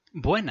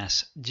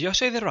Buenas, yo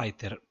soy The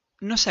Writer.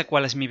 No sé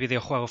cuál es mi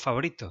videojuego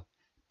favorito,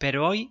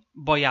 pero hoy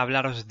voy a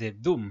hablaros de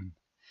Doom.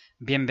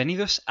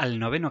 Bienvenidos al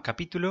 9º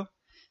capítulo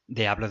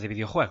de Hablo de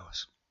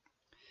Videojuegos.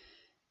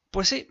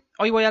 Pues sí,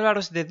 hoy voy a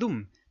hablaros de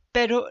Doom,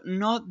 pero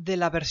no de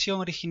la versión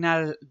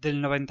original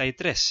del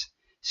 93,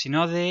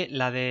 sino de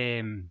la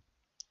de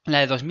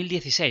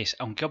 2016,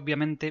 aunque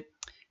obviamente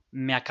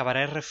me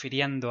acabaré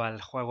refiriendo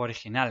al juego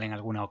original en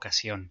alguna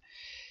ocasión.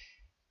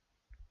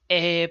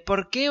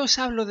 ¿Por qué os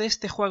hablo de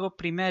este juego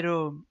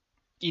primero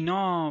y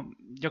no,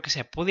 yo qué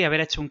sé, pude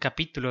haber hecho un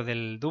capítulo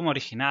del Doom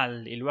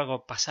original y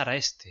luego pasar a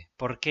este?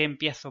 ¿Por qué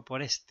empiezo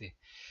por este?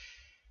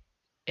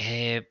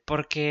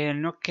 Porque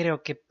no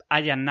creo que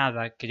haya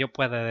nada que yo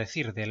pueda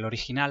decir del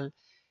original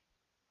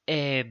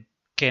eh,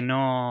 que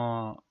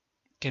no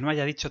que no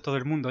haya dicho todo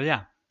el mundo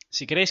ya.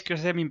 Si queréis que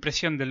os dé mi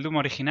impresión del Doom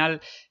original,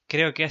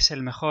 creo que es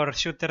el mejor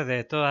shooter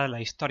de toda la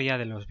historia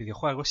de los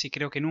videojuegos y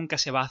creo que nunca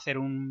se va a hacer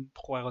un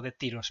juego de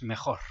tiros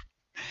mejor.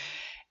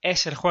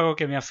 Es el juego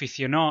que me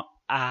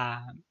aficionó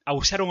a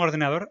usar un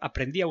ordenador,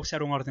 aprendí a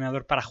usar un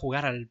ordenador para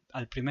jugar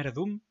al primer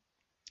Doom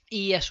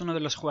y es uno de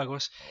los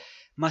juegos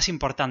más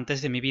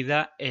importantes de mi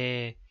vida.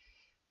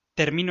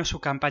 Termino su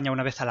campaña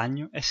una vez al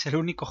año, es el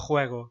único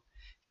juego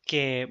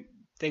que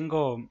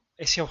tengo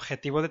ese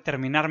objetivo de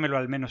terminármelo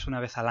al menos una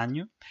vez al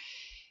año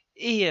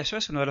y eso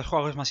es uno de los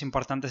juegos más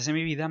importantes de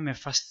mi vida, me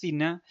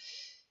fascina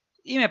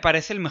y me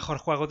parece el mejor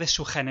juego de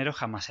su género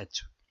jamás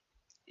hecho.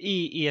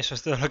 Y eso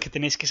es todo lo que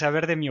tenéis que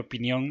saber de mi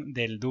opinión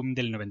del Doom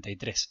del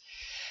 93.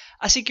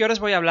 Así que ahora os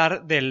voy a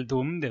hablar del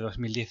Doom de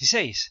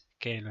 2016,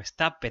 que lo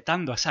está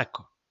petando a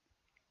saco.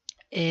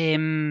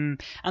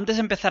 Antes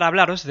de empezar a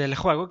hablaros del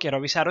juego, quiero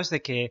avisaros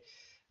de que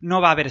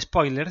no va a haber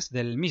spoilers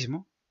del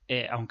mismo,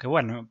 aunque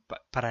bueno,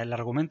 para el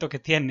argumento que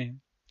tiene,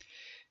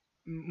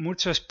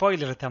 mucho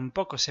spoiler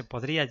tampoco se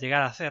podría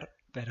llegar a hacer,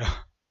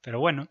 pero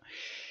bueno.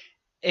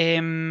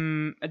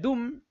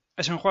 Doom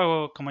es un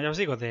juego, como ya os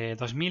digo, de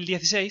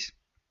 2016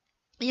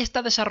 y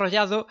está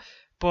desarrollado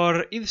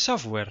por id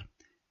Software,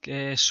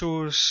 que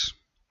sus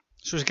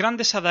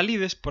grandes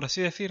adalides, por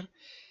así decir,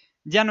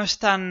 ya no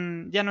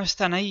están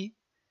ahí.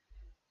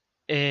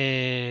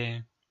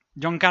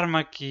 John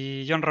Carmack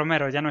y John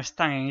Romero ya no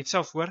están en id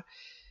Software,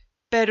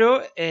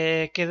 pero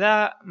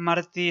queda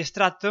Marty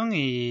Stratton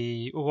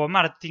y Hugo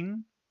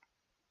Martin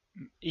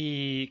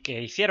y que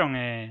hicieron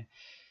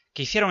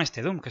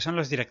este Doom, que son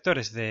los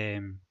directores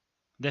de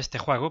este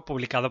juego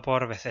publicado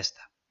por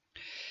Bethesda.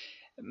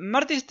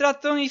 Marty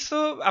Stratton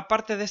hizo,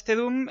 aparte de este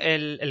Doom,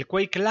 el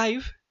Quake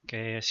Live,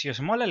 que si os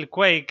mola el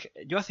Quake,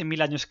 yo hace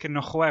 1000 años que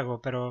no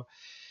juego, pero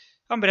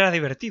hombre, era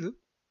divertido.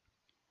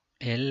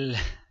 El,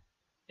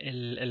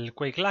 el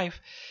Quake Live.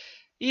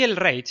 Y el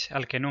Rage,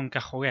 al que nunca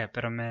jugué,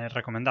 pero me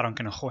recomendaron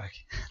que no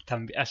juegue,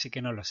 así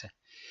que no lo sé.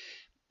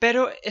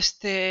 Pero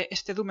este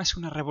Doom es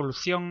una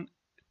revolución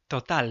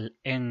total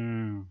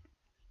en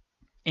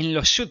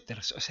los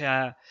shooters, o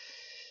sea,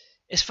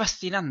 es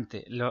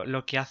fascinante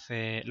lo que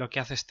hace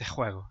este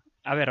juego.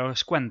 A ver,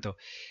 os cuento.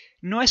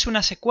 No es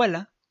una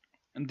secuela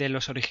de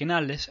los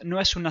originales, no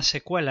es una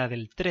secuela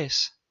del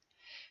 3,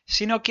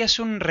 sino que es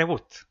un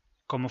reboot,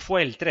 como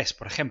fue el 3,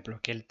 por ejemplo,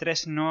 que el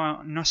 3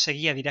 no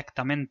seguía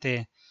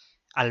directamente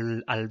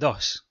al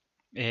 2.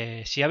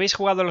 Si habéis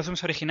jugado los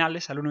Dooms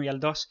originales, al 1 y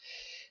al 2,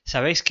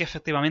 sabéis que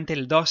efectivamente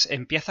el 2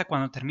 empieza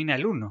cuando termina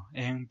el 1,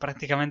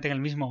 prácticamente en el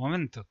mismo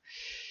momento.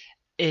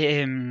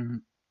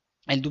 El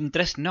Doom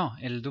 3 no,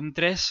 el Doom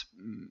 3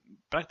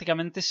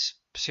 prácticamente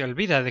se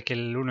olvida de que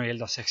el 1 y el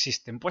 2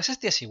 existen. Pues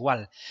este es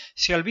igual,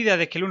 se olvida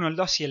de que el 1, el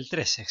 2 y el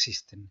 3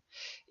 existen.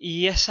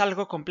 Y es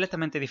algo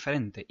completamente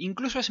diferente.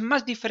 Incluso es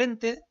más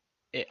diferente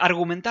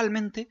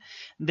argumentalmente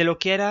de lo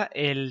que era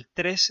el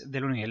 3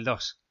 del 1 y el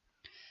 2.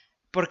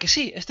 Porque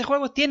sí, este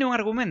juego tiene un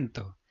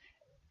argumento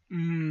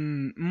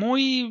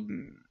muy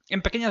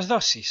en pequeñas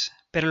dosis,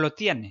 pero lo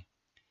tiene.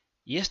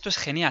 Y esto es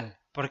genial,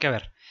 porque a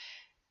ver,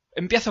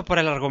 empiezo por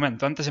el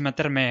argumento, antes de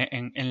meterme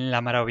en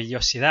la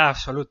maravillosidad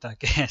absoluta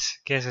que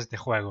es este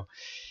juego.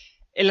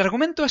 El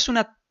argumento es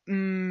una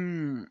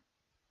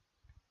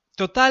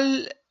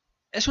total...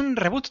 Es un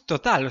reboot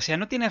total, o sea,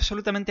 no tiene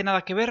absolutamente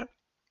nada que ver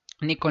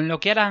ni con lo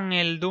que eran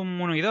el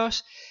Doom 1 y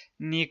 2,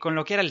 ni con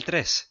lo que era el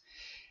 3.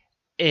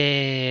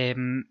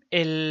 El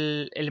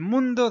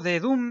mundo de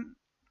Doom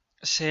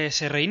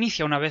se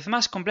reinicia una vez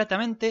más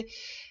completamente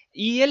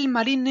y el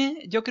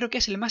Marine yo creo que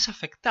es el más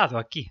afectado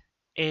aquí.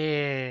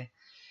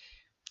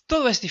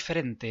 Todo es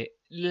diferente.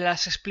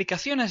 Las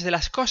explicaciones de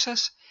las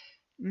cosas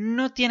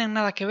no tienen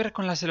nada que ver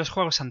con las de los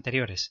juegos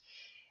anteriores.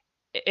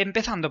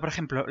 Empezando, por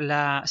ejemplo,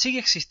 sigue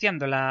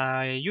existiendo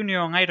la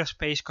Union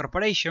Aerospace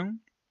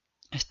Corporation,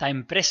 esta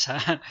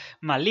empresa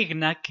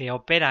maligna que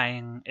opera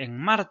en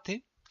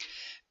Marte,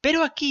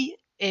 pero aquí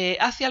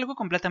hace algo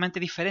completamente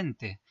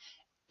diferente.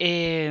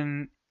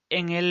 En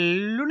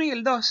el 1 y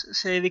el 2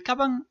 se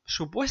dedicaban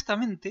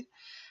supuestamente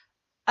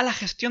a la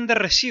gestión de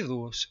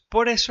residuos.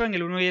 Por eso en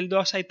el 1 y el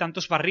 2 hay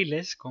tantos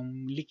barriles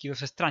con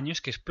líquidos extraños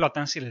que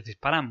explotan si les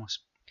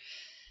disparamos.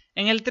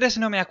 En el 3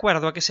 no me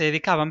acuerdo a qué se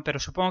dedicaban, pero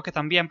supongo que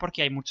también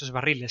porque hay muchos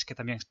barriles que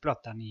también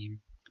explotan y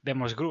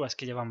vemos grúas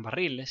que llevan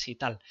barriles y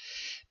tal.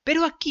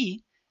 Pero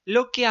aquí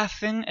lo que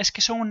hacen es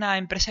que son una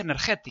empresa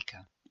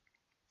energética,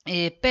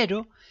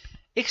 pero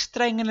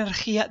extraen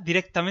energía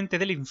directamente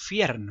del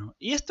infierno.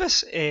 Y esto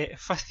es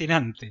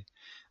fascinante.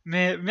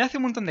 Me hace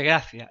un montón de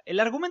gracia. El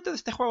argumento de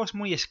este juego es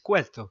muy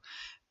escueto,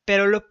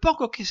 pero lo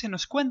poco que se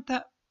nos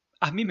cuenta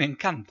a mí me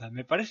encanta.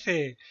 Me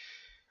parece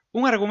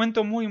un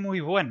argumento muy muy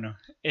bueno.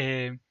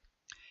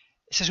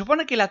 Se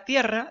supone que la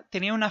Tierra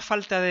tenía una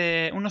falta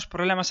de unos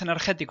problemas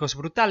energéticos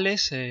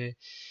brutales.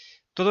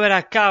 Todo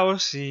era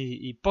caos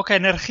y poca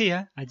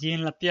energía allí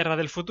en la Tierra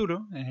del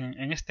futuro,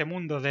 en este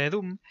mundo de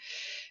Doom.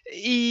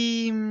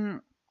 Y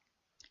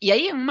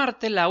ahí en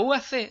Marte la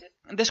UAC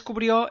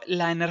descubrió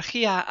la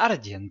energía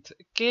Argent,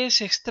 que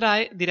se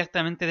extrae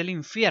directamente del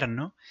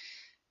infierno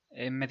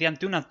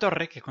mediante una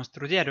torre que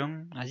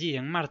construyeron allí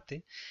en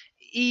Marte.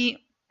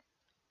 Y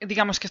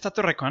digamos que esta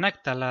torre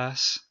conecta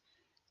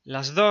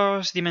las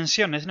dos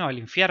dimensiones, ¿no? El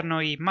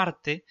infierno y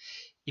Marte,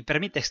 y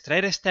permite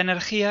extraer esta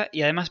energía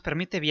y además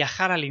permite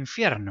viajar al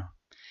infierno.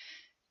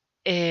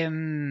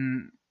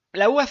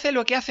 La UAC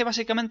lo que hace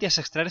básicamente es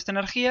extraer esta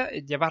energía,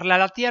 llevarla a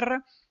la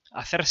Tierra,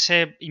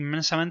 hacerse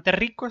inmensamente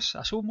ricos,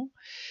 asumo,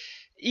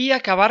 y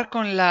acabar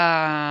con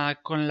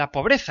la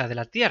pobreza de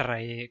la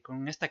Tierra y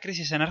con esta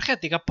crisis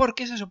energética,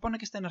 porque se supone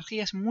que esta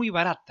energía es muy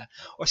barata.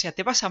 O sea,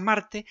 te vas a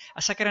Marte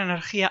a sacar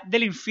energía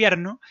del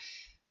infierno,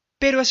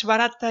 pero es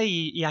barata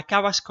y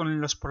acabas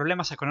con los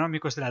problemas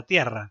económicos de la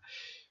Tierra.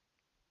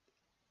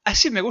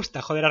 Así me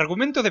gusta, joder,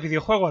 argumento de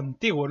videojuego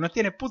antiguo, no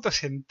tiene puto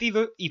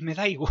sentido y me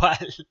da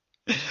igual.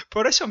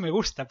 Por eso me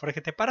gusta,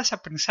 porque te paras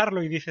a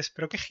pensarlo y dices,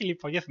 pero qué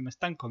gilipollez me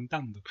están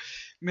contando.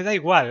 Me da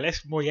igual,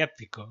 es muy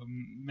épico,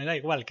 me da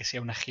igual que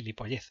sea una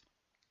gilipollez.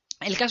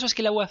 El caso es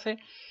que la UAC,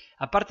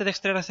 aparte de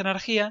extraer esa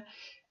energía,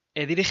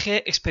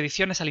 dirige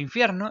expediciones al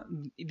infierno,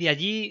 y de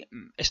allí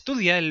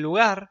estudia el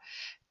lugar,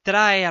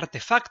 trae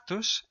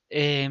artefactos,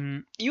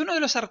 y uno de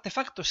los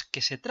artefactos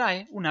que se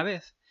trae una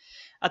vez,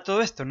 a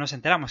todo esto nos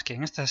enteramos que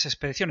en estas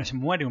expediciones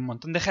muere un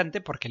montón de gente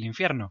porque el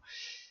infierno,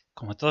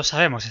 como todos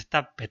sabemos,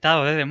 está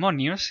petado de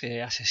demonios,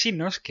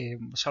 asesinos que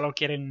solo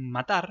quieren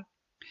matar.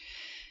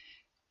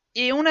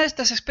 Y en una de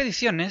estas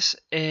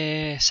expediciones,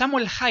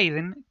 Samuel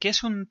Hayden, que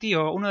es un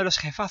tío, uno de los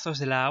jefazos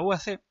de la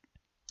UAC,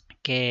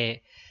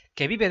 que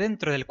vive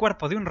dentro del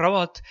cuerpo de un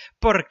robot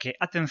porque,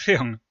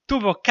 atención,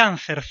 tuvo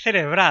cáncer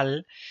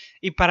cerebral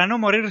y para no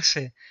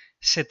morirse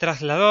se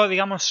trasladó,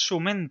 digamos, su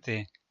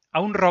mente a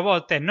un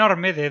robot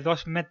enorme de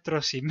 2,5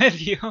 metros.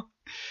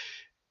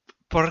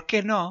 ¿Por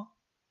qué no?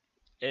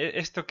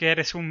 Esto que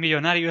eres un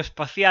millonario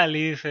espacial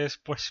y dices,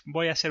 pues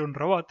voy a ser un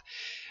robot.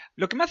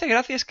 Lo que me hace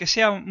gracia es que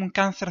sea un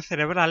cáncer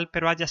cerebral,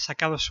 pero haya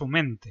sacado su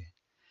mente.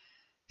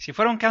 Si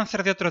fuera un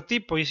cáncer de otro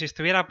tipo y si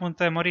estuviera a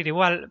punto de morir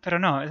igual, pero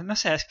no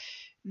sé,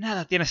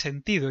 nada tiene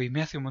sentido y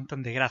me hace un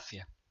montón de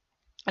gracia.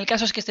 El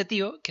caso es que este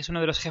tío, que es uno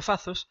de los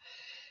jefazos,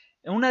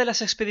 en una de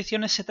las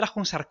expediciones se trajo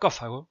un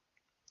sarcófago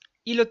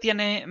y lo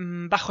tiene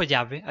bajo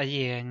llave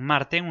allí en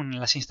Marte, en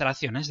las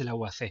instalaciones de la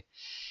UAC.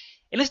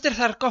 En este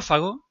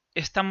sarcófago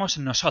estamos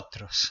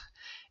nosotros.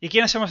 ¿Y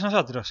quiénes somos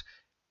nosotros?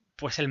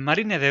 Pues el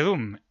Marine de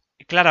Doom.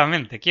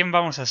 Claramente, ¿quién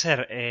vamos a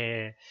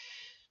ser?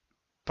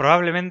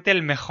 Probablemente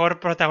el mejor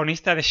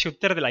protagonista de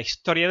shooter de la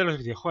historia de los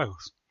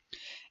videojuegos.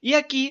 Y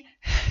aquí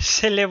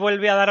se le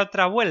vuelve a dar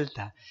otra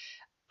vuelta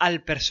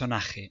al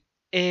personaje.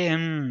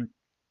 El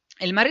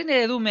Marine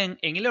de Doom en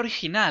el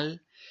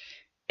original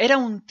era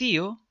un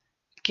tío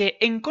que,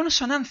 en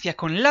consonancia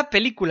con la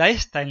película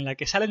esta en la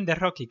que salen The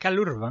Rock y Cal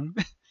Urban,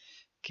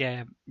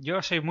 que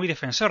yo soy muy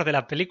defensor de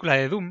la película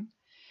de Doom,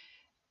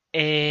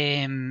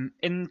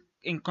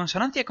 en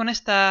consonancia con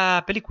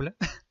esta película,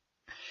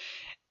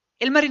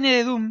 el Marine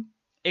de Doom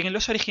en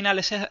los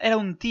originales era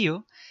un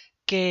tío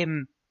que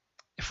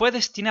fue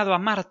destinado a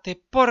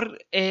Marte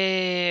por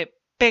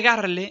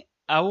pegarle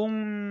a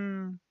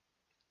un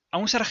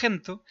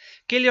sargento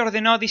que le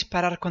ordenó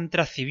disparar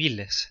contra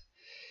civiles.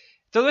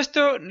 Todo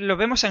esto lo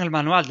vemos en el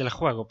manual del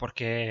juego,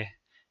 porque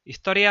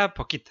historia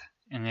poquita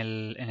en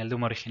el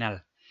Doom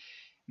original.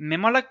 Me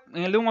mola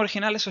en el Doom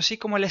original, eso sí,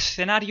 como el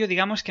escenario,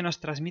 digamos, que nos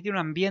transmite un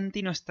ambiente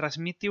y nos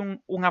transmite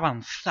un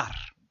avanzar,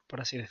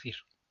 por así decir.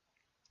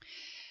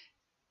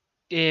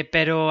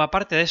 Pero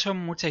aparte de eso,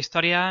 mucha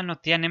historia no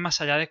tiene más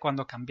allá de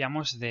cuando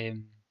cambiamos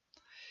de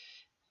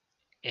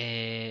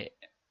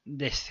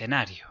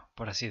escenario,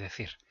 por así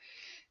decir.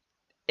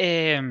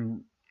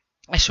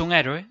 Es un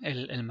héroe,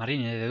 el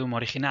Marine de Doom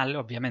original,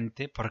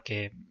 obviamente,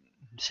 porque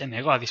se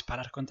negó a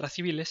disparar contra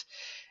civiles.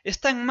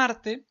 Está en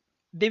Marte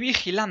de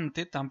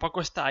vigilante,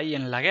 tampoco está ahí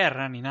en la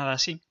guerra ni nada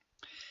así.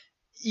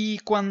 Y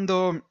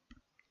cuando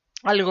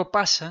algo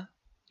pasa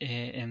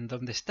en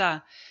donde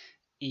está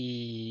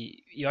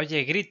y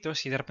oye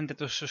gritos y de repente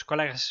todos sus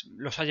colegas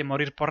los oye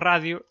morir por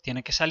radio,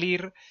 tiene que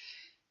salir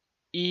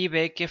y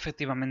ve que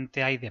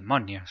efectivamente hay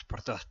demonios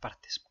por todas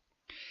partes.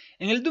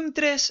 En el Doom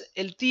 3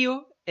 el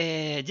tío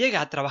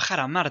llega a trabajar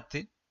a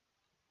Marte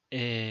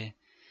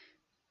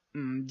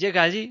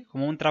llega allí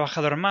como un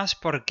trabajador más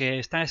porque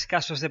están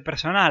escasos de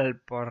personal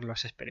por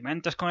los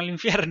experimentos con el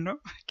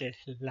infierno, que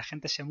la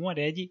gente se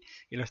muere allí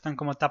y lo están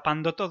como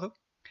tapando todo.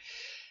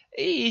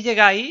 Y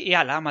llega ahí y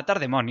ala, a matar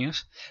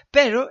demonios.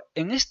 Pero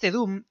en este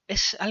Doom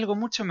es algo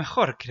mucho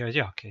mejor, creo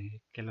yo,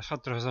 que los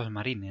otros dos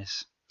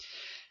marines.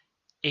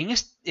 En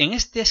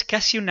este es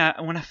casi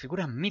una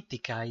figura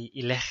mítica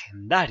y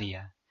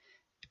legendaria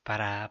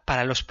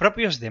para los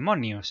propios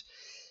demonios.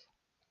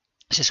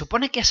 Se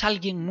supone que es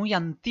alguien muy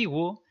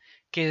antiguo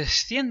que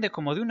desciende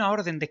como de una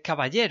orden de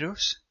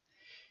caballeros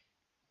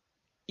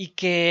y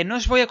que no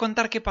os voy a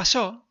contar qué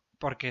pasó,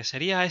 porque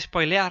sería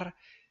spoilear,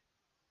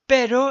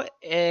 pero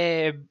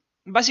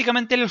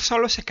básicamente él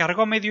solo se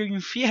cargó medio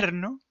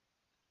infierno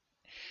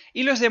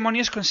y los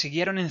demonios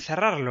consiguieron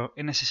encerrarlo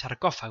en ese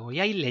sarcófago.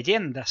 Y hay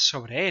leyendas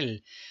sobre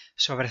él,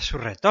 sobre su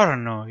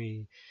retorno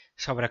y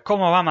sobre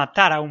cómo va a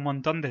matar a un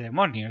montón de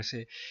demonios.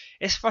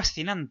 Es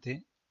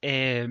fascinante.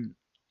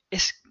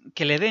 Es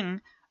que le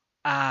den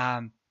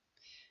a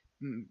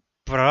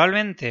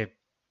probablemente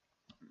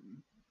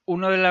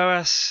uno de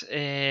los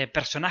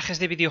personajes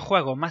de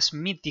videojuego más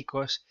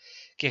míticos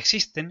que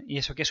existen, y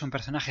eso que es un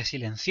personaje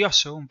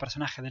silencioso, un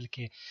personaje del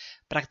que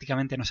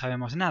prácticamente no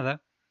sabemos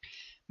nada,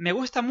 me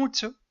gusta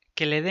mucho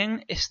que le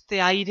den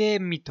este aire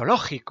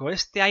mitológico,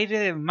 este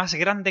aire más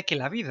grande que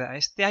la vida,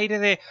 este aire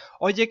de,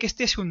 oye, que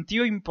este es un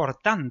tío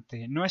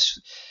importante, no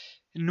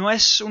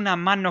es una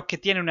mano que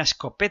tiene una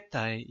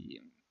escopeta.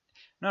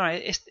 No,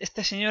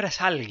 este señor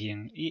es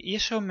alguien, y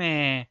eso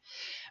me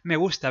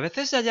gusta. A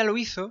veces ya lo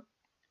hizo,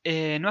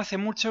 no hace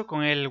mucho,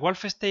 con el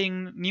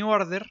Wolfenstein New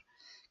Order,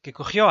 que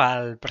cogió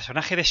al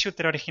personaje de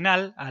shooter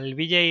original, al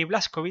BJ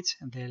Blazkowicz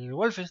del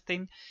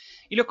Wolfenstein,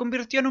 y lo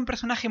convirtió en un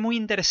personaje muy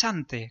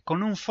interesante,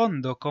 con un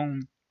fondo,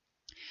 con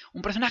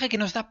un personaje que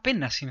nos da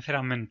pena,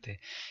 sinceramente.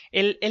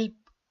 El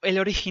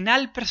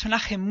original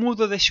personaje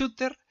mudo de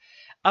shooter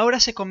ahora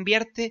se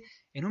convierte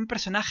en un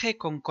personaje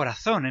con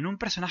corazón, en un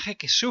personaje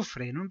que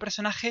sufre, en un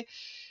personaje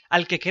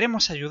al que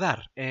queremos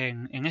ayudar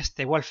en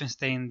este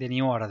Wolfenstein de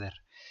New Order.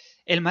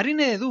 El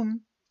marine de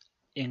Doom,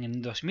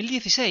 en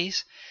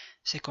 2016,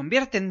 se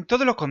convierte en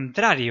todo lo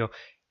contrario,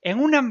 en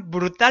una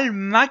brutal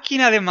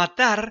máquina de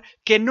matar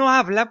que no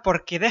habla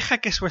porque deja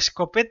que su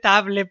escopeta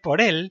hable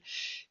por él,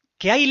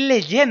 que hay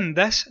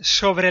leyendas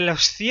sobre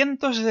los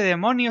cientos de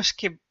demonios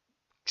que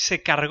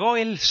se cargó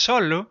él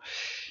solo,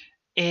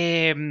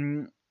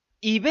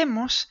 y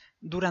vemos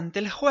durante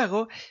el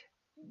juego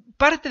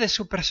parte de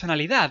su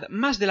personalidad,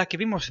 más de la que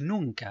vimos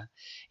nunca.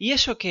 Y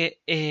eso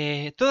que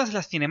todas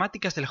las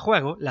cinemáticas del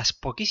juego, las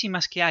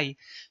poquísimas que hay,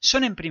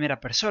 son en primera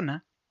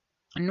persona.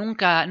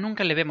 Nunca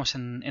le vemos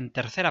en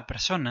tercera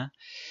persona.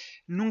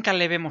 Nunca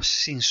le vemos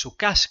sin su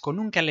casco,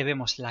 nunca le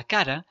vemos la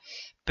cara.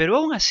 Pero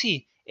aún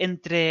así,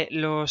 entre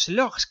los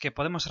logs que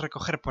podemos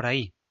recoger por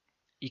ahí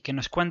y que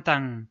nos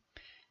cuentan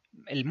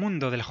el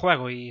mundo del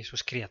juego y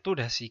sus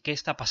criaturas y qué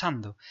está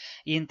pasando,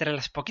 y entre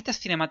las poquitas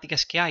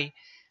cinemáticas que hay,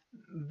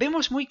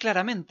 vemos muy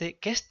claramente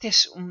que este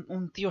es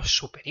un tío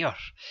superior.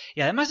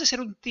 Y además de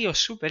ser un tío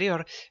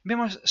superior,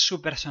 vemos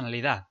su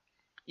personalidad.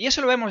 Y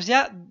eso lo vemos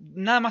ya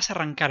nada más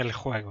arrancar el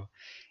juego.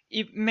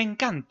 Y me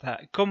encanta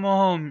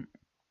cómo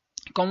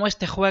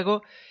este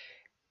juego,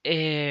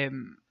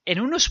 en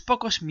unos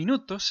pocos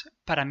minutos,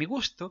 para mi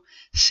gusto,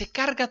 se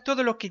carga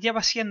todo lo que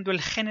lleva siendo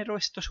el género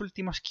estos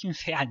últimos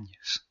 15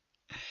 años.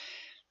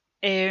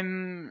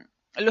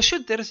 Los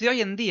shooters de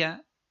hoy en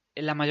día,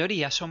 la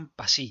mayoría son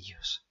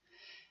pasillos.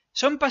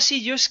 Son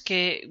pasillos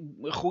que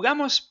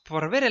jugamos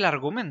por ver el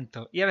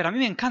argumento. Y a ver, a mí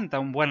me encanta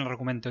un buen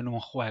argumento en un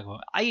juego.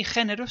 Hay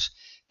géneros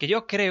que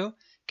yo creo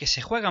que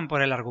se juegan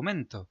por el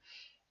argumento.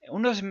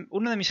 Uno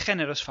de mis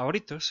géneros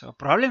favoritos, o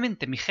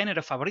probablemente mi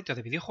género favorito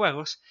de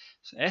videojuegos,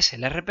 es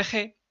el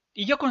RPG.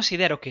 Y yo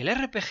considero que el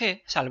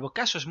RPG, salvo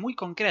casos muy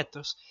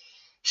concretos,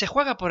 se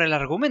juega por el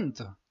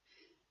argumento.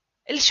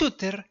 El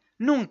shooter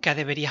nunca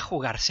debería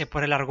jugarse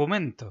por el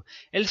argumento.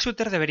 El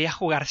shooter debería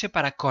jugarse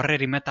para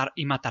correr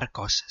y matar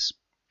cosas.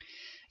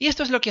 Y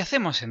esto es lo que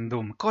hacemos en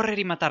Doom, correr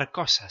y matar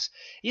cosas.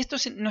 Y esto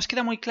nos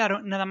queda muy claro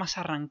nada más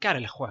arrancar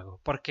el juego,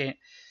 porque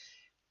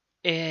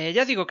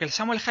ya digo que el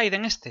Samuel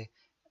Hayden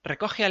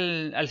recoge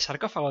al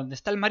sarcófago donde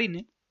está el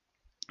marine,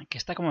 que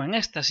está como en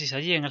éxtasis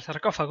allí en el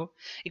sarcófago,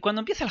 y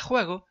cuando empieza el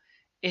juego,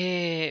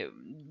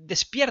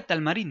 despierta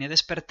el marine,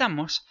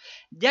 despertamos,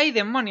 ya hay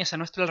demonios a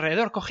nuestro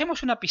alrededor,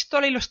 cogemos una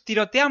pistola y los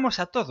tiroteamos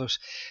a todos.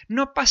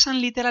 No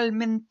pasan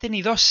literalmente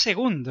ni 2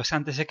 segundos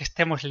antes de que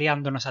estemos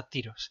liándonos a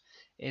tiros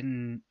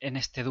en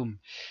este Doom.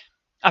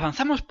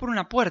 Avanzamos por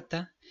una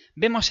puerta,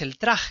 vemos el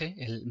traje,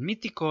 el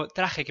mítico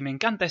traje que me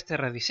encanta este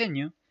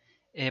rediseño,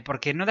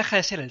 porque no deja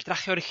de ser el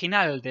traje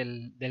original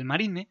del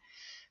marine,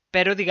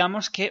 pero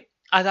digamos que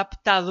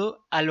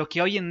adaptado a lo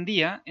que hoy en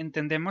día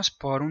entendemos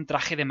por un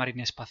traje de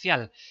marine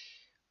espacial.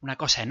 Una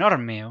cosa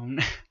enorme. O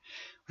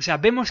sea,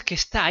 vemos que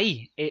está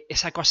ahí,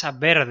 esa cosa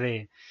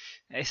verde,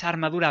 esa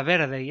armadura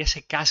verde y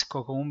ese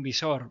casco con un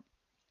visor.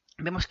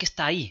 Vemos que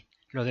está ahí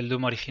lo del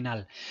Doom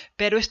original,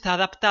 pero está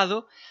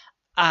adaptado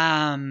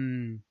a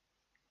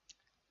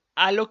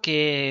lo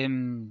que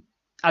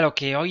a lo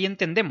que hoy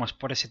entendemos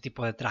por ese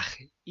tipo de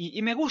traje.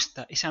 Y me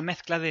gusta esa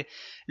mezcla de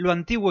lo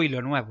antiguo y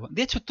lo nuevo.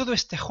 De hecho, todo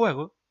este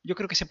juego yo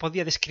creo que se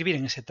podía describir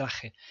en ese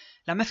traje.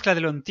 La mezcla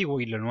de lo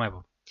antiguo y lo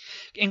nuevo.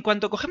 En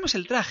cuanto cogemos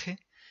el traje,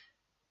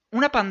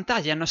 una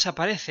pantalla nos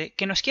aparece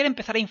que nos quiere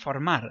empezar a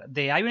informar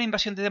de hay una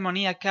invasión de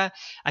demoníaca,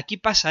 aquí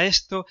pasa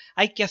esto,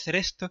 hay que hacer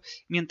esto.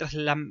 Mientras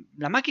la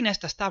máquina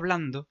esta está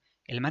hablando,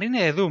 el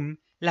marine de Doom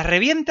la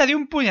revienta de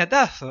un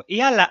puñetazo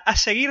y ala, a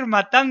seguir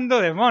matando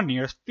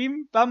demonios.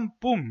 Pim pam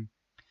pum.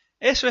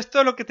 Eso es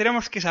todo lo que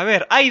tenemos que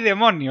saber. ¡Hay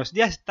demonios!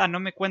 Ya está, no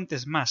me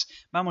cuentes más.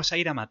 Vamos a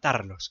ir a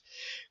matarlos.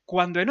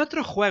 Cuando en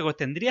otro juego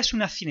tendrías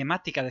una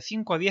cinemática de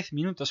 5 o 10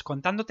 minutos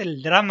contándote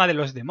el drama de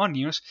los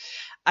demonios,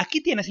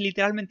 aquí tienes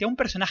literalmente a un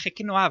personaje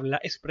que no habla,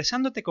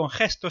 expresándote con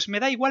gestos.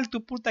 Me da igual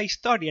tu puta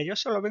historia, yo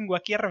solo vengo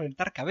aquí a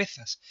reventar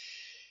cabezas.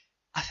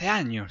 Hace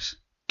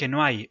años que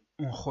no hay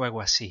un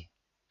juego así.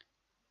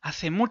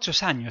 Hace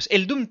muchos años.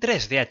 El Doom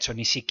 3, de hecho,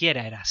 ni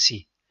siquiera era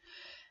así.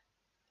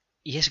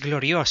 Y es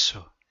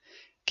glorioso.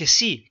 Que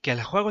sí, que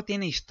el juego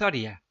tiene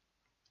historia,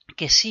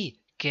 que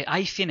sí, que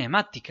hay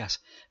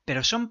cinemáticas,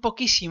 pero son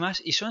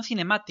poquísimas y son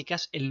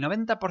cinemáticas el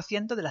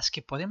 90% de las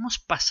que podemos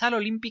pasar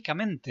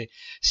olímpicamente.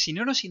 Si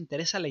no nos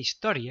interesa la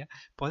historia,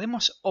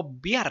 podemos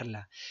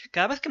obviarla.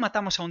 Cada vez que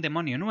matamos a un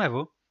demonio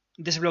nuevo,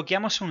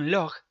 desbloqueamos un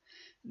log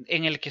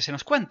en el que se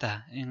nos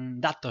cuenta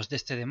en datos de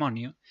este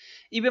demonio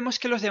y vemos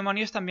que los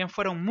demonios también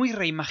fueron muy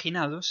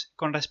reimaginados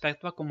con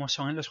respecto a cómo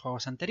son en los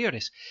juegos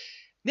anteriores.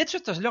 De hecho,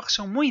 estos logs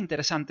son muy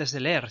interesantes de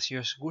leer si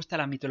os gusta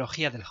la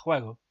mitología del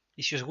juego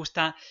y si os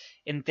gusta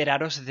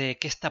enteraros de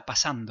qué está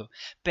pasando.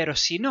 Pero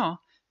si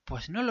no,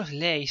 pues no los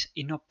leéis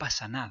y no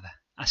pasa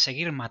nada. A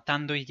seguir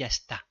matando y ya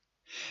está.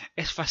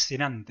 Es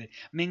fascinante.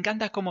 Me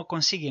encanta cómo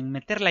consiguen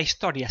meter la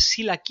historia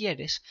si la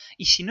quieres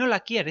y si no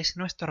la quieres,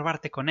 no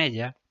estorbarte con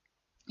ella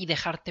y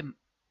dejarte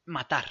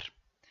matar.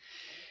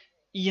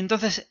 Y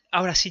entonces,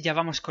 ahora sí ya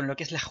vamos con lo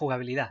que es la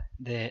jugabilidad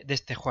de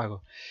este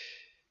juego.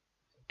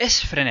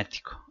 Es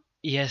frenético.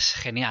 Y es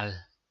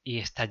genial. Y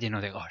está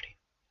lleno de gore.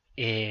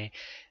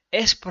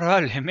 Es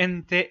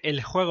probablemente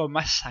el juego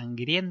más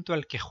sangriento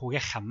al que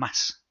jugué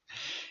jamás.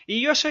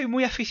 Y yo soy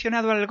muy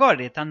aficionado al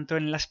gore, tanto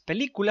en las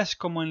películas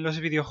como en los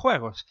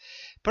videojuegos.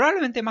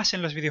 Probablemente más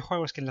en los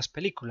videojuegos que en las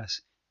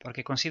películas,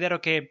 porque considero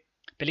que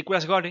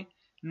películas gore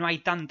no hay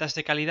tantas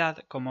de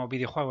calidad como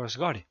videojuegos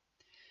gore.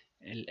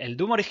 El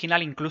Doom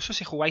original, incluso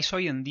si jugáis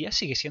hoy en día,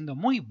 sigue siendo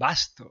muy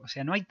vasto. O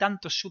sea, no hay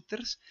tantos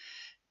shooters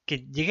que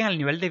lleguen al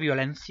nivel de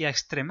violencia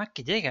extrema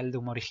que llega el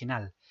Doom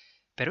original.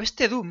 Pero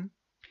este Doom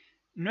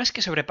no es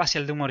que sobrepase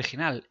el Doom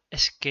original,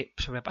 es que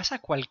sobrepasa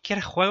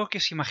cualquier juego que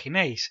os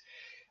imaginéis.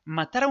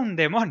 Matar a un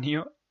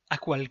demonio, a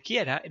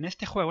cualquiera, en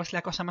este juego es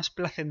la cosa más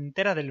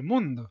placentera del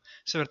mundo,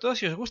 sobre todo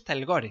si os gusta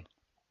el gore.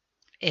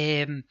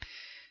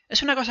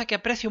 Es una cosa que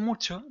aprecio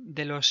mucho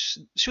de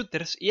los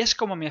shooters y es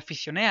como me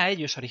aficioné a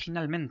ellos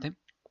originalmente,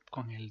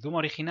 con el Doom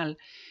original.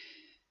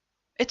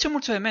 Echo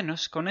mucho de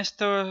menos con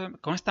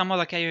esta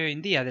moda que hay hoy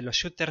en día de los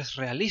shooters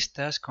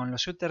realistas, con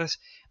los shooters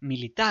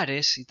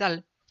militares y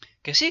tal,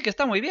 que sí, que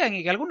está muy bien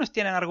y que algunos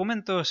tienen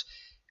argumentos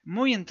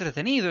muy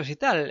entretenidos y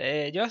tal.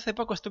 Yo hace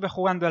poco estuve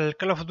jugando al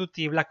Call of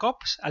Duty Black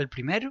Ops, al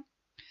primero.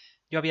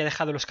 Yo había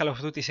dejado los Call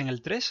of Duty en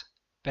el 3,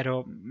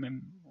 pero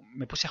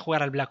me puse a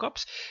jugar al Black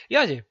Ops. Y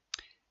oye,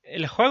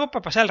 el juego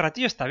para pasar el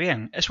ratillo está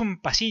bien. Es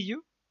un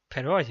pasillo,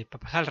 pero oye,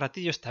 para pasar el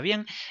ratillo está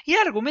bien. Y el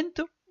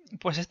argumento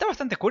pues está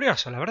bastante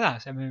curioso, la verdad. O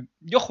sea,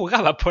 yo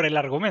jugaba por el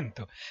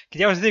argumento. Que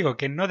ya os digo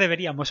que no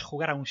deberíamos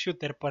jugar a un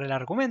shooter por el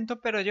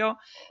argumento, pero yo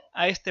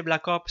a este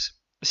Black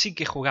Ops sí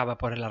que jugaba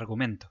por el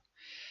argumento.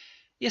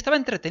 Y estaba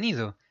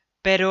entretenido.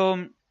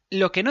 Pero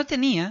lo que no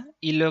tenía,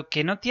 y lo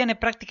que no tiene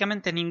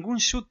prácticamente ningún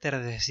shooter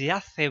desde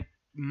hace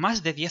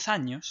más de 10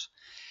 años,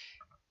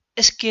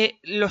 es que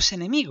los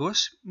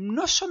enemigos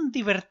no son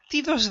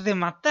divertidos de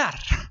matar.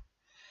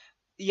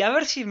 Y a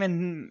ver si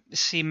me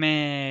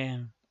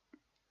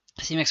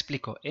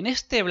explico. En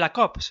este Black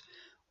Ops,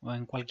 o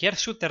en cualquier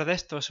shooter de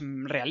estos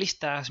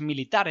realistas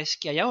militares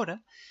que hay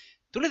ahora,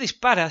 tú le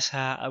disparas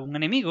a un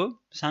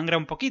enemigo, sangra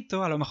un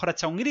poquito, a lo mejor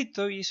echa un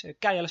grito y se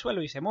cae al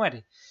suelo y se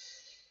muere.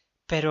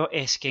 Pero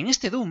es que en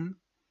este Doom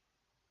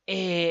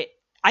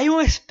hay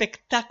un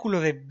espectáculo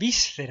de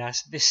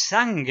vísceras, de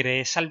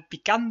sangre,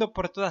 salpicando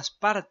por todas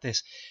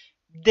partes,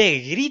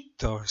 de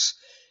gritos.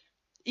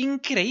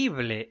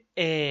 Increíble.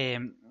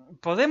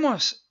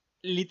 Podemos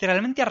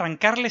literalmente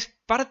arrancarles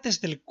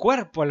partes del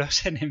cuerpo a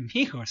los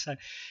enemigos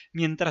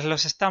mientras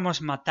los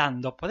estamos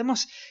matando.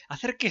 Podemos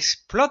hacer que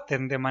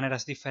exploten de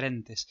maneras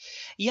diferentes.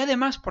 Y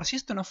además, por si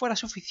esto no fuera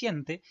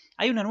suficiente,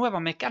 hay una nueva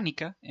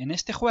mecánica en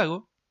este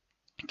juego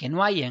que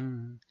no hay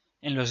en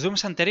los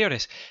Dooms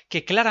anteriores,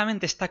 que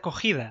claramente está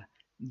cogida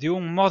de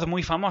un mod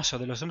muy famoso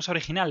de los Dooms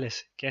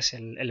originales, que es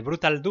el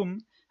Brutal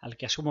Doom, al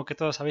que asumo que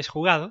todos habéis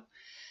jugado.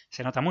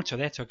 Se nota mucho,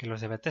 de hecho, que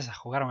los de Bethesda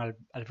jugaron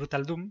al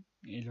Brutal Doom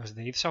y los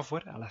de id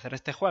Software al hacer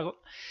este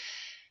juego.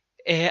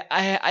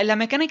 La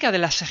mecánica de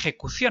las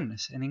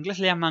ejecuciones, en inglés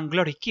le llaman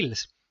Glory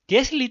Kills, que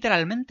es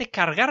literalmente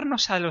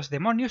cargarnos a los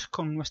demonios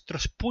con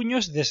nuestros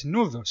puños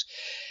desnudos,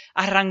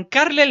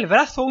 arrancarle el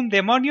brazo a un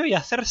demonio y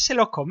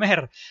hacérselo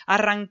comer,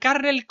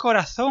 arrancarle el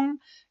corazón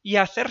y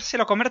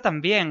hacérselo comer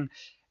también,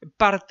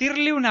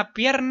 partirle una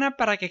pierna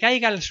para que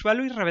caiga al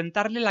suelo y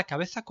reventarle la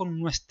cabeza con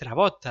nuestra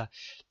bota.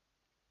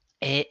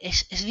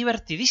 Es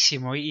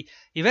divertidísimo y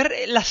ver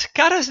las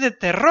caras de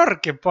terror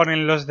que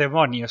ponen los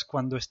demonios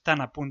cuando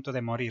están a punto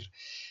de morir.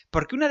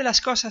 Porque una de las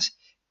cosas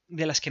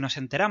de las que nos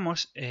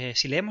enteramos,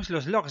 si leemos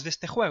los logs de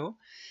este juego,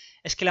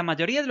 es que la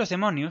mayoría de los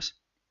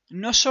demonios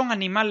no son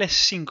animales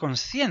sin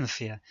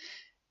conciencia.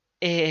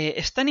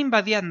 Están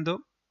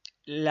invadiendo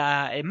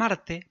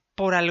Marte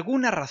por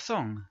alguna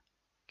razón,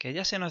 que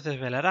ya se nos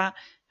desvelará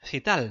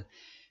si tal.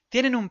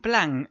 Tienen un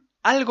plan,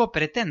 algo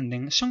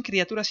pretenden, son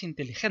criaturas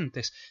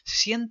inteligentes,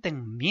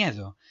 sienten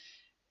miedo.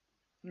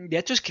 De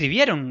hecho,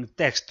 escribieron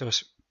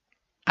textos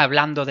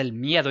hablando del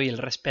miedo y el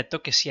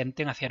respeto que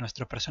sienten hacia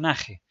nuestro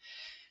personaje.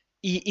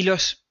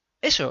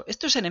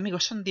 Estos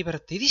enemigos son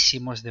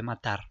divertidísimos de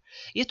matar.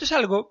 Y esto es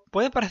algo,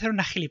 puede parecer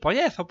una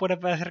gilipollez o puede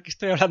parecer que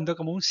estoy hablando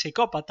como un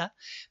psicópata,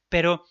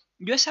 pero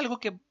yo es algo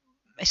que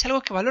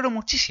valoro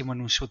muchísimo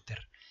en un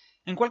shooter.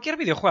 En cualquier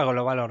videojuego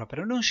lo valoro,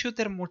 pero en un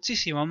shooter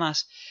muchísimo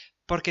más,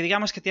 porque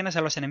digamos que tienes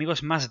a los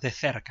enemigos más de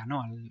cerca,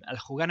 ¿no? Al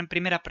jugar en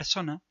primera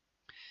persona,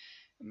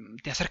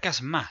 te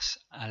acercas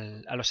más a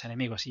los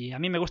enemigos. Y a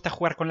mí me gusta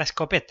jugar con la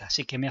escopeta,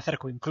 así que me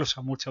acerco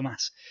incluso mucho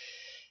más.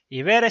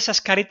 Y ver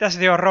esas caritas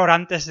de horror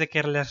antes de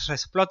que les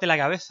explote la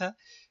cabeza,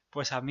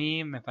 pues a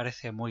mí me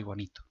parece muy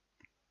bonito.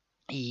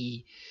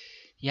 Y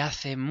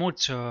hace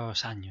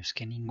muchos años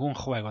que ningún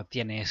juego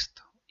tiene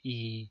esto.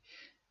 Y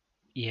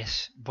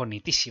es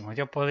bonitísimo.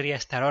 Yo podría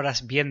estar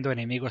horas viendo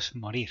enemigos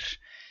morir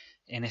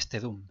en este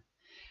Doom.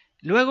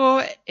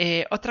 Luego,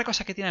 otra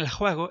cosa que tiene el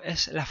juego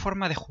es la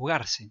forma de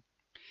jugarse.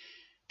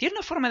 Tiene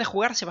una forma de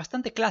jugarse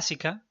bastante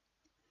clásica,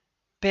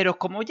 pero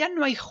como ya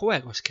no hay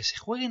juegos que se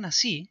jueguen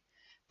así,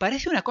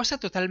 parece una cosa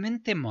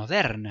totalmente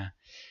moderna.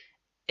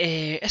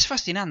 Es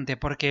fascinante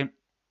porque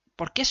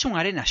es un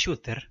arena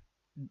shooter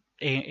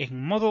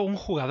en modo un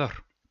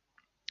jugador.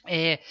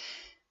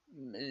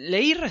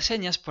 Leí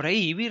reseñas por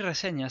ahí, vi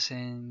reseñas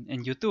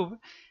en YouTube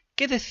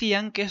que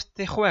decían que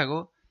este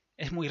juego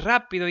es muy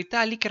rápido y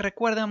tal y que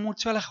recuerda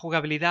mucho a la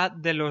jugabilidad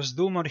de los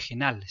Doom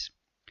originales.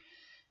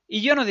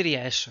 Y yo no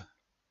diría eso.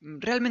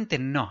 Realmente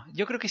no.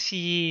 Yo creo que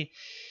si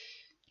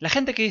la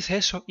gente que dice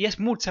eso, y es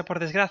mucha por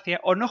desgracia,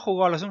 o no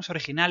jugó a los Dooms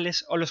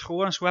originales o los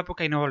jugó en su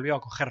época y no volvió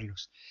a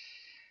cogerlos.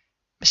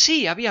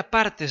 Sí, había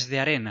partes de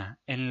arena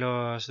en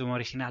los Doom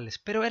originales,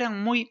 pero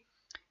eran muy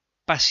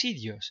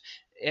pasillos.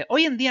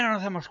 Hoy en día no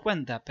nos damos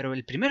cuenta, pero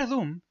el primer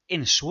Doom,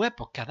 en su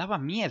época, daba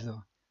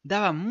miedo.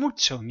 Daba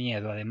mucho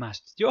miedo,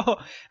 además. Yo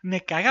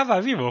me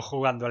cagaba vivo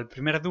jugando al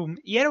primer Doom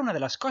y era una de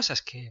las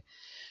cosas que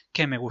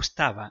me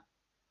gustaba.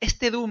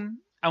 Este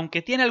Doom,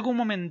 aunque tiene algún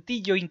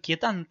momentillo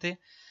inquietante,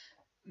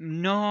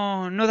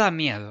 no da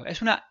miedo.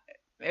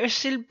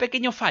 Es el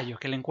pequeño fallo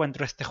que le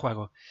encuentro a este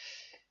juego.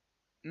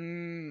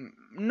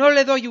 No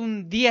le doy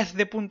un 10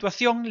 de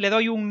puntuación, le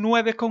doy un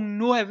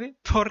 9,9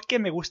 porque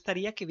me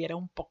gustaría que diera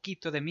un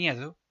poquito de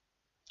miedo.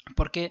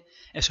 Porque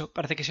eso,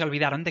 parece que se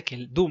olvidaron de que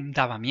el Doom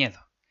daba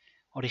miedo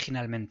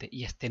originalmente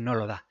y este no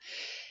lo da.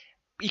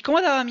 ¿Y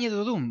cómo daba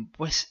miedo Doom?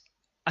 Pues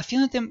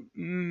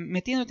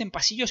metiéndote en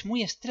pasillos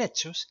muy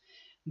estrechos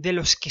de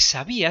los que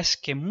sabías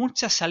que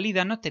mucha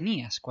salida no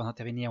tenías cuando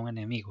te venía un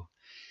enemigo.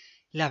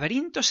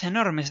 Laberintos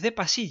enormes de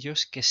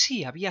pasillos que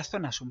sí había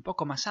zonas un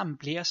poco más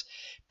amplias,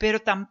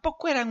 pero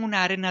tampoco eran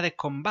una arena de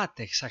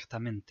combate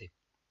exactamente.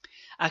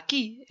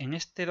 Aquí, en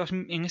este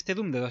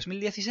Doom de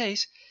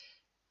 2016,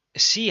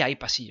 sí hay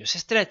pasillos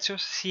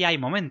estrechos, sí hay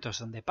momentos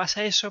donde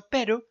pasa eso,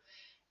 pero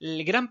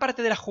gran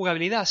parte de la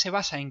jugabilidad se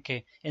basa en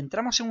que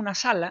entramos en una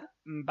sala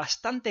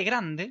bastante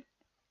grande,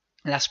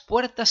 las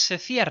puertas se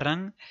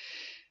cierran.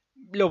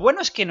 Lo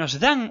bueno es que nos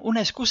dan una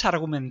excusa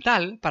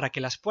argumental para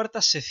que las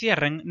puertas se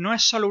cierren. No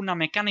es solo una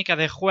mecánica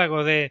de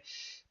juego de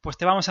pues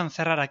te vamos a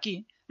encerrar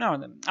aquí. No,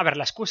 a ver,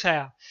 la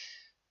excusa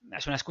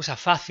es una excusa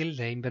fácil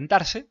de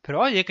inventarse,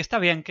 pero oye, que está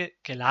bien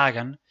que la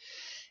hagan.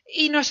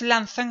 Y nos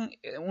lanzan,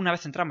 una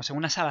vez entramos en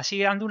una sala así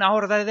grande, una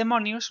horda de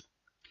demonios.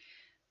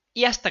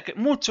 Y hasta que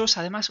muchos,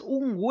 además,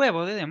 un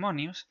huevo de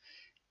demonios.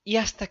 Y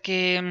hasta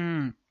que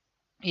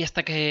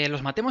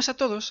los matemos a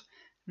todos,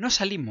 no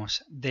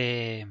salimos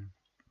de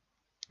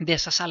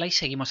esa sala y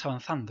seguimos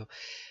avanzando.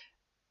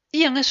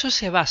 Y en eso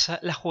se basa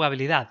la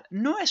jugabilidad.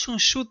 No es un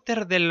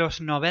shooter de los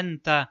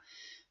 90,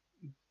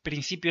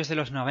 principios de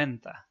los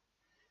 90.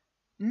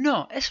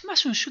 No, es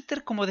más un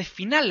shooter como de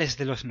finales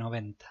de los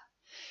 90.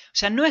 O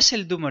sea, no es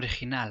el Doom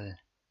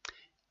original.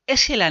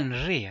 Es el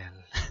Unreal.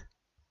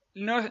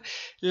 No,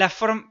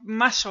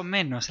 más o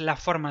menos la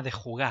forma de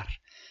jugar.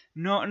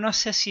 No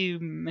sé si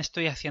me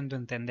estoy haciendo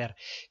entender.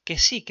 Que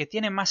sí, que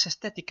tiene más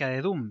estética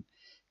de Doom.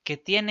 Que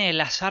tiene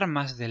las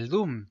armas del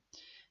Doom.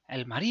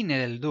 El marine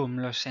del Doom,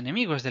 los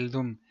enemigos del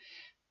Doom.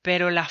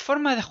 Pero la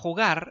forma de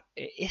jugar,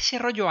 ese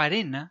rollo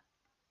arena,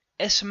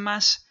 es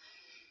más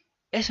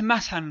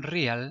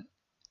Unreal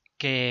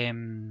que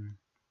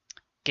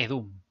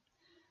Doom.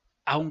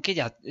 Aunque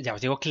ya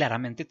os digo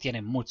claramente,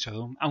 tiene mucho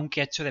Doom,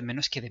 aunque echo de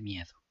menos que de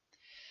miedo.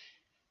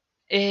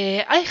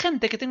 Hay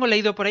gente que tengo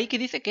leído por ahí que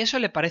dice que eso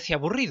le parece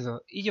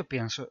aburrido. Y yo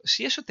pienso,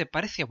 si eso te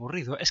parece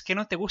aburrido, es que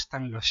no te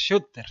gustan los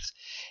shooters.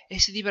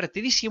 Es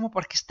divertidísimo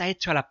porque está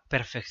hecho a la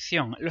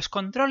perfección. Los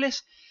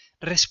controles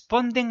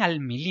responden al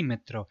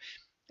milímetro.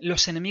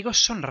 Los enemigos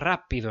son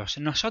rápidos.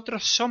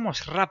 Nosotros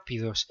somos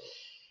rápidos.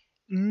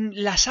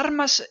 Las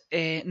armas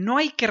no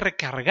hay que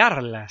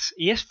recargarlas.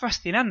 Y es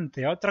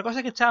fascinante. Otra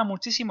cosa que echaba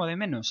muchísimo de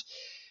menos.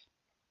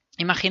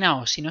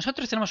 Imaginaos, si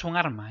nosotros tenemos un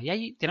arma y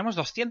ahí tenemos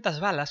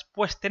 200 balas,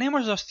 pues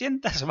tenemos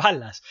 200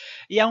 balas.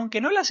 Y aunque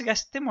no las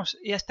gastemos,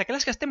 y hasta que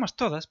las gastemos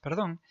todas,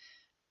 perdón,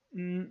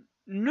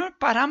 no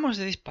paramos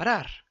de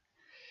disparar.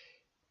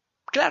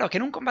 Claro que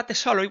en un combate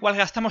solo igual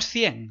gastamos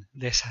 100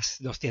 de esas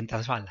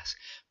 200 balas,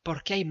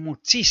 porque hay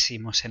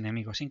muchísimos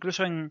enemigos,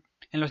 incluso en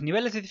los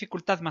niveles de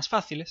dificultad más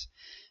fáciles.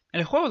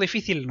 El juego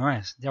difícil no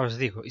es, ya os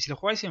digo, y si lo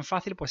jugáis en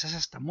fácil, pues es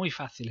hasta muy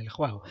fácil el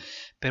juego.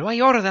 Pero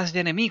hay hordas de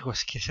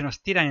enemigos que se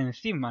nos tiran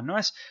encima, no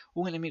es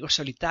un enemigo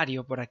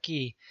solitario por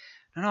aquí.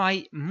 No,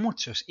 hay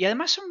muchos. Y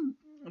además son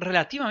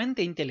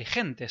relativamente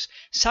inteligentes.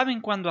 Saben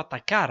cuándo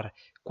atacar,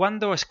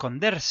 cuándo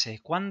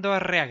esconderse, cuándo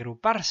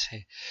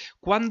reagruparse,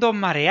 cuándo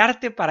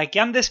marearte para que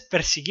andes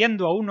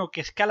persiguiendo a uno que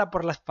escala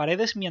por las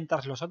paredes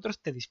mientras los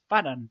otros te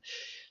disparan.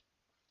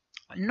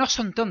 No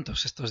son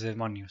tontos estos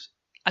demonios.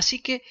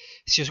 Así que,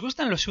 si os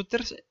gustan los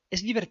shooters,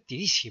 es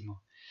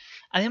divertidísimo.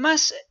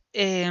 Además,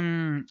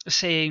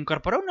 se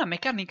incorporó una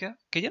mecánica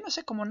que yo no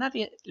sé cómo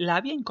nadie la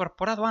había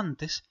incorporado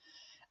antes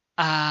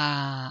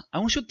a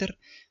un shooter,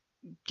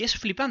 que es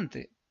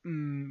flipante.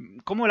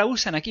 ¿Cómo la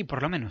usan aquí,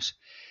 por lo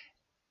menos?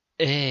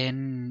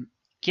 Que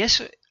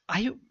es...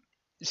 Hay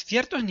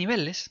ciertos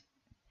niveles,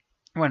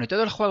 bueno, y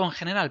todo el juego en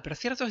general, pero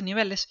ciertos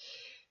niveles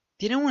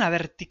tienen una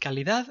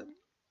verticalidad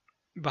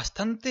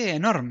bastante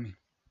enorme.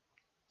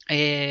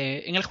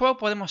 En el juego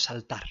podemos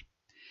saltar.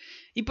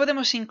 Y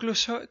podemos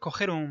incluso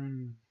coger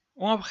un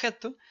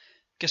objeto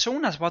que son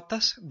unas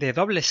botas de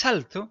doble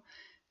salto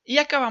y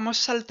acabamos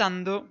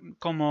saltando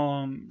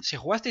como si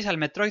jugasteis al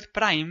Metroid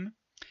Prime,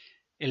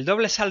 el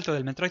doble salto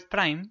del Metroid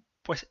Prime,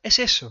 pues es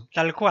eso,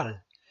 tal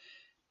cual.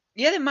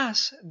 Y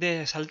además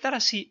de saltar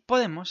así,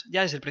 podemos,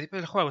 ya desde el principio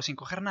del juego, sin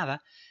coger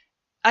nada,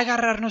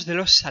 agarrarnos de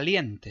los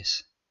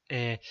salientes.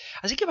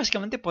 Así que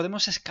básicamente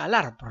podemos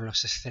escalar por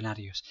los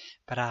escenarios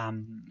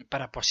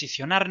para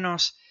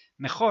posicionarnos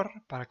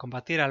mejor, para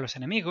combatir a los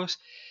enemigos,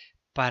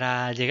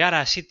 para llegar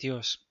a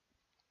sitios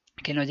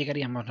que no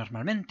llegaríamos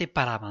normalmente,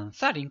 para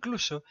avanzar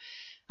incluso.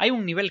 Hay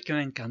un nivel que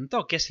me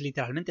encantó, que es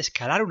literalmente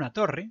escalar una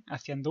torre,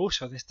 haciendo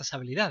uso de estas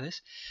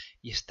habilidades,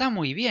 y está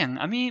muy bien.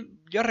 A mí,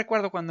 yo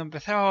recuerdo cuando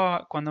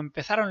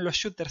empezaron los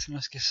shooters en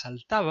los que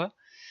saltaba,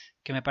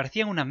 que me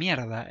parecían una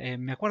mierda.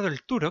 Me acuerdo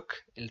el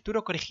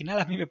Turok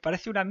original a mí me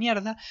parece una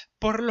mierda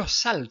por los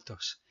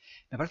saltos.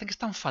 Me parece que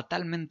están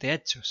fatalmente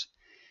hechos.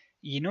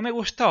 Y no me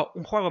gustó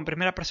un juego en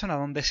primera persona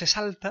donde se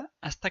salta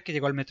hasta que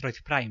llegó el Metroid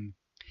Prime.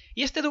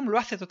 Y este Doom lo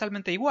hace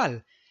totalmente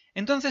igual.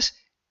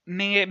 Entonces,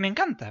 me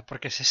encanta,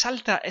 porque se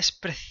salta, es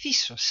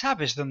preciso,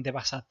 sabes dónde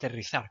vas a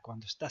aterrizar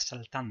cuando estás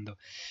saltando,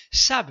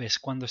 sabes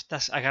cuando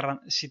estás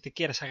agarrando, si te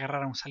quieres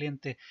agarrar a un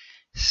saliente,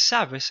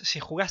 sabes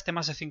si jugaste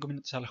más de 5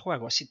 minutos al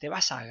juego, si te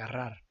vas a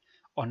agarrar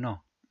o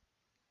no.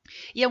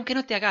 Y aunque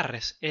no te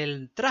agarres,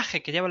 el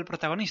traje que lleva el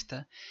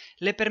protagonista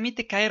le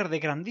permite caer de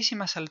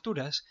grandísimas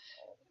alturas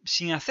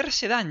sin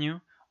hacerse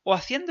daño o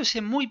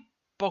haciéndose muy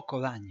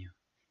poco daño.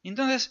 Y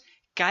entonces,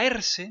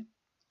 caerse,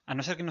 a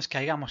no ser que nos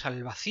caigamos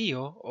al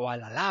vacío o a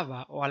la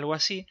lava o algo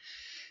así,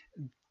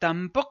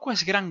 tampoco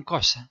es gran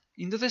cosa.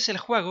 Y entonces el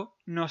juego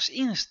nos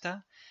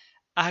insta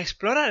a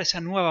explorar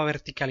esa nueva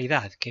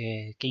verticalidad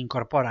que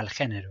incorpora el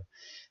género.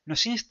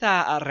 Nos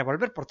insta a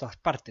revolver por todas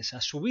partes,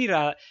 a subir,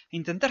 a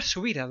intentar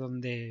subir a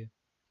donde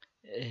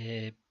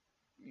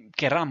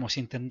queramos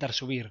intentar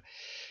subir.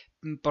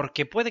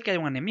 Porque puede que haya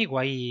un enemigo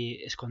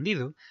ahí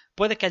escondido,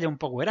 puede que haya un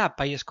power-up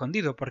ahí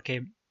escondido,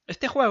 porque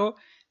este juego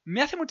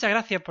me hace mucha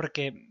gracia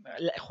porque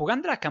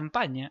jugando la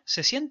campaña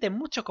se siente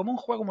mucho como un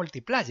juego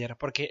multiplayer,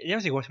 porque ya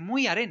os digo, es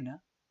muy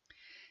arena,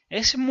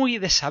 es muy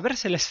de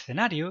saberse el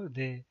escenario,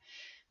 de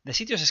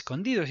sitios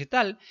escondidos y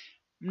tal.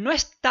 No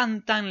es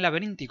tan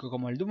laberíntico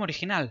como el Doom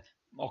original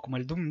o como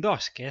el Doom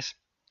 2, que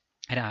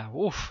era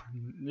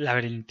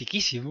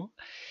laberintiquísimo,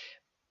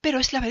 pero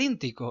es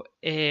laberíntico.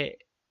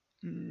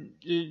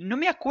 No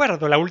me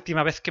acuerdo la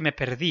última vez que me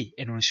perdí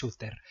en un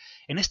shooter.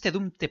 En este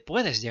Doom te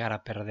puedes llegar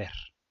a perder.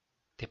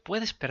 Te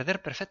puedes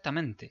perder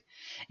perfectamente.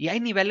 Y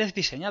hay niveles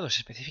diseñados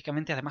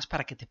específicamente además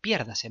para que te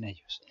pierdas en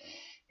ellos.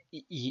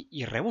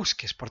 Y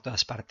rebusques por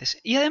todas partes.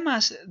 Y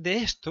además de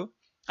esto,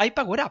 hay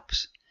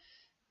power-ups.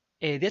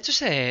 De hecho,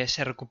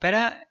 se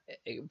recupera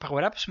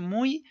power-ups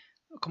muy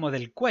como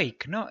del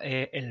Quake, ¿no?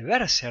 El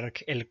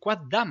Berserk, el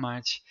Quad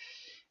Damage.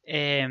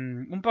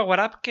 Un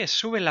power-up que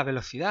sube la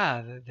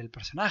velocidad del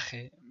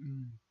personaje.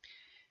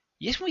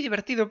 Y es muy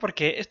divertido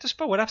porque estos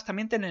power-ups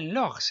también tienen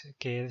logs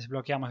que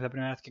desbloqueamos la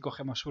primera vez que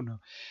cogemos uno.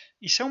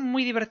 Y son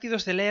muy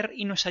divertidos de leer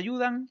y nos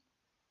ayudan,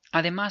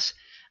 además,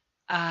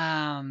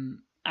 a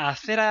a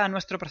hacer a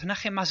nuestro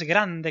personaje más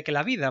grande que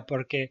la vida,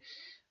 porque,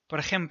 por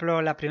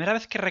ejemplo, la primera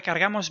vez que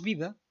recargamos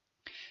vida,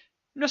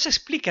 nos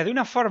explica de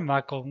una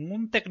forma con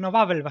un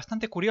Technobabble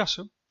bastante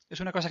curioso. Es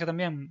una cosa que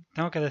también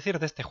tengo que decir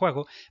de este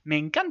juego. Me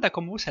encanta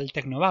cómo usa el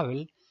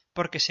Technobabble,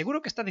 porque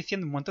seguro que está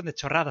diciendo un montón de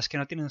chorradas que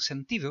no tienen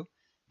sentido,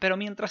 pero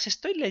mientras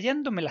estoy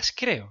leyendo me las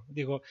creo.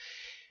 Digo,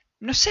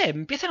 no sé,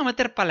 empiezan a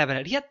meter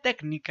palabrería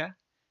técnica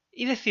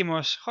y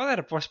decimos,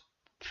 joder, pues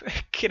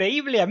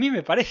creíble a mí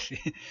me parece,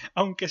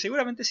 aunque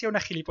seguramente sea una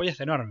gilipollez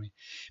enorme.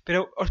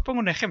 Pero os pongo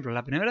un ejemplo.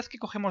 La primera vez que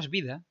cogemos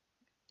vida,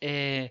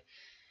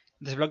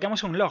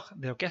 desbloqueamos un log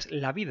de lo que es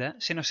la vida,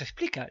 se nos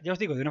explica, ya os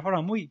digo, de una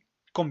forma muy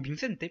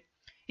convincente,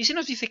 y se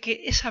nos dice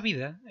que esa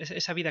vida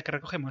que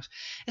recogemos,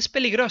 es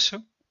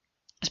peligrosa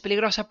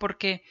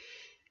porque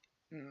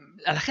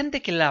a la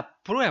gente que la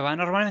prueba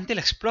normalmente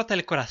le explota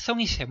el corazón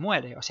y se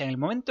muere. O sea, en el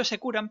momento se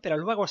curan, pero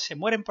luego se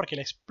mueren porque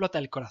le explota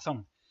el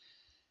corazón.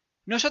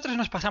 Nosotros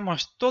nos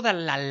pasamos toda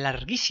la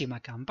larguísima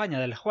campaña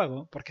del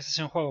juego, porque este es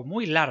un juego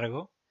muy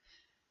largo,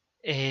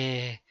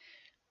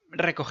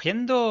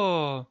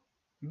 recogiendo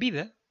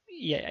vida,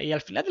 y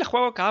al final del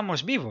juego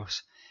acabamos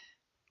vivos.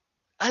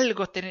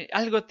 Algo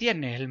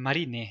tiene el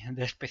marine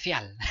de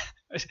especial.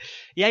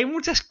 Y hay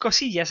muchas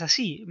cosillas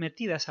así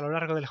metidas a lo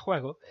largo del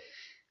juego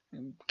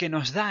que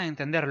nos da a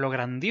entender lo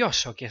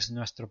grandioso que es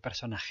nuestro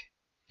personaje.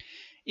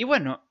 Y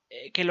bueno,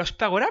 que los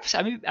power-ups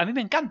a mí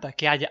me encanta,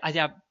 que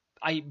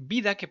hay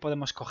vida que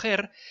podemos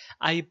coger,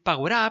 hay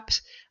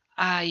power-ups,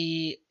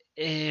 hay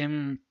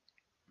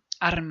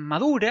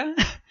armadura.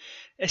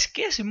 Es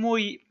que es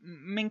muy...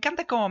 Me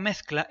encanta cómo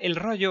mezcla el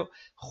rollo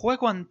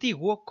juego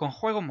antiguo con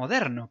juego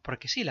moderno,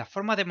 porque sí, la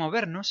forma de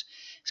movernos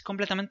es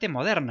completamente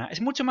moderna.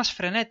 Es mucho más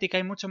frenética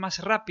y mucho más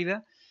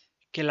rápida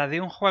que la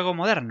de un juego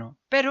moderno,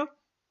 pero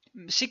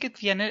sí que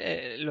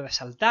tiene lo de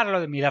saltar, lo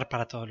de mirar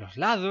para todos los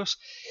lados.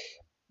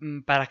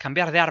 Para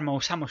cambiar de arma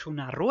usamos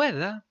una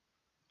rueda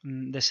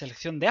de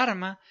selección de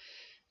arma.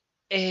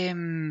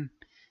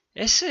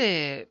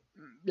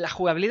 La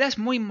jugabilidad es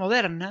muy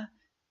moderna,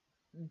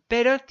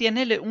 pero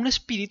tiene un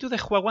espíritu de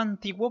juego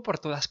antiguo por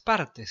todas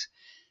partes.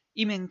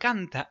 Y me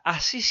encanta,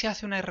 así se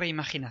hace una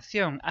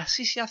reimaginación,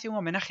 así se hace un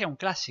homenaje a un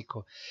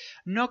clásico.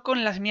 No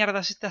con las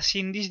mierdas estas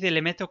indies de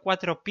le meto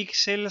 4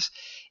 píxeles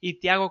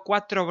y te hago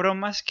 4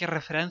 bromas que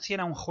referencian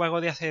a un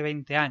juego de hace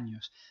 20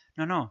 años.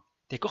 No,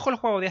 te cojo el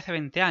juego de hace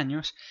 20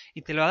 años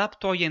y te lo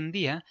adapto hoy en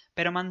día,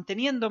 pero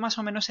manteniendo más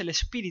o menos el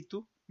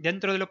espíritu,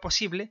 dentro de lo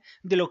posible,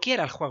 de lo que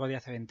era el juego de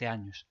hace 20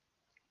 años.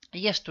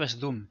 Y esto es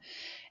Doom.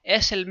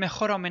 Es el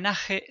mejor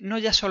homenaje no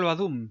ya solo a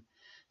Doom,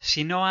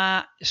 sino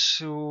a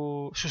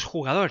sus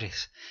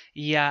jugadores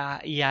y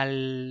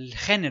al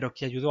género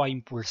que ayudó a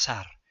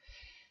impulsar.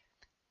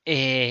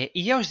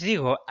 Y ya os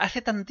digo,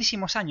 hace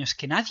tantísimos años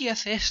que nadie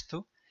hace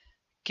esto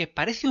que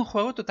parece un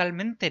juego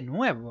totalmente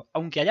nuevo.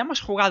 Aunque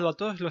hayamos jugado a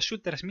todos los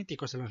shooters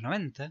míticos de los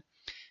 90,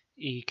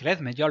 y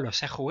creedme, yo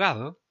los he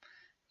jugado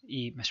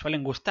y me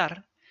suelen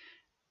gustar,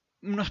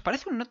 nos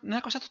parece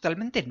una cosa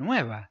totalmente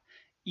nueva.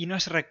 Y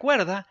nos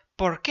recuerda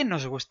por qué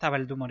nos gustaba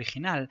el Doom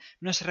original,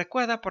 nos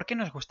recuerda por qué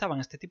nos gustaban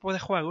este tipo de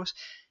juegos,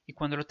 y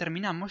cuando lo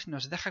terminamos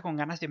nos deja con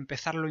ganas de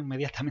empezarlo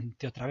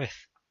inmediatamente otra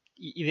vez.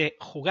 Y de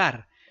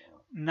jugar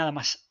nada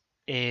más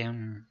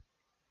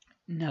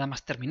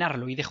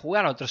terminarlo, y de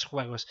jugar a otros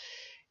juegos.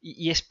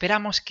 Y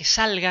esperamos que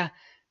salga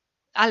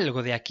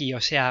algo de aquí.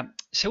 O sea,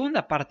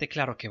 segunda parte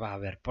claro que va a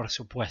haber, por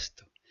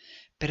supuesto.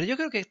 Pero yo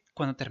creo que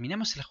cuando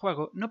terminemos el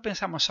juego no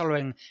pensamos solo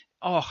en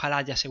ojalá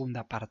haya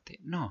segunda parte.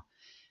 No.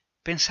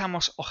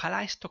 Pensamos,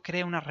 ojalá esto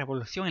cree una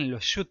revolución en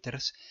los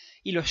shooters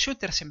y los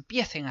shooters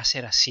empiecen a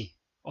ser así,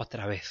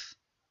 otra vez.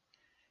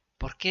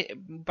 Porque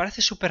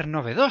parece súper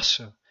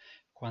novedoso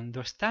cuando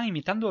están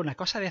imitando una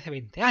cosa de hace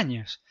 20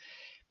 años.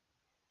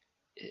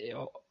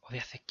 O de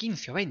hace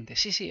 15 o 20,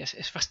 sí,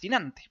 es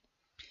fascinante.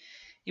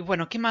 Y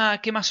bueno, ¿qué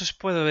más os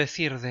puedo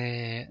decir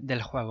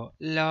del juego?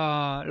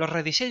 Los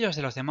rediseños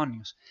de los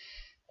demonios.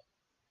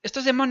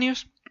 Estos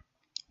demonios,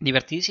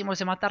 divertidísimos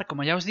de matar,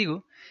 como ya os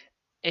digo,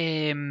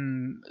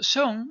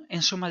 son,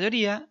 en su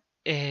mayoría,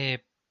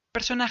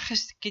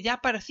 personajes que ya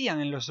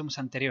aparecían en los Dooms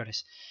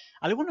anteriores.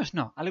 Algunos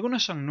no,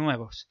 algunos son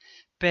nuevos,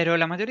 pero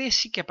la mayoría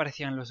sí que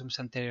aparecían en los Dooms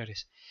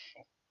anteriores.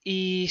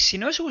 Y si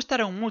no os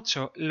gustaron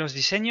mucho los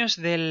diseños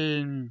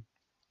del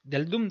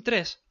Doom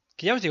 3,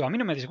 que ya os digo, a mí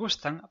no me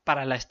disgustan,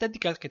 para la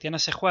estética que tiene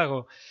ese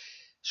juego,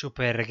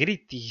 súper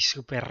gritty,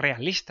 súper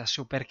realista,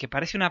 súper que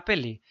parece una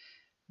peli,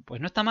 pues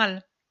no está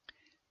mal.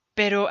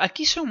 Pero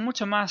aquí son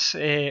mucho más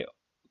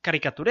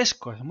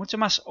caricaturescos, mucho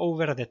más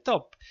over the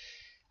top.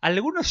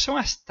 Algunos son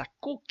hasta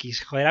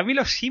cookies. Joder, a mí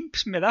los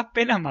imps me da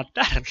pena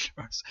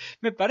matarlos.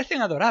 Me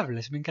parecen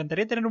adorables. Me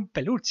encantaría tener un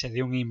peluche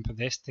de un imp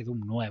de este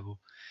Doom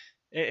nuevo.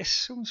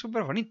 Son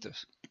súper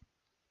bonitos.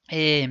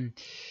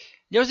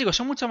 Ya os digo,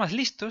 son mucho más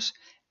listos.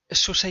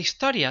 Sus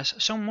historias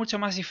son mucho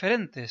más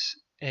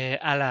diferentes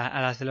a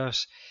las de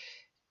los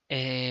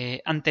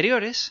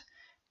anteriores.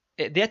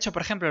 De hecho,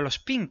 por ejemplo, los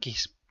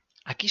Pinkies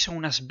aquí son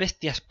unas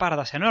bestias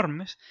pardas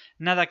enormes,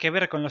 nada que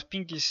ver con los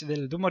Pinkies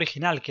del Doom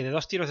original, que de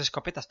 2 tiros de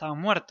escopeta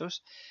estaban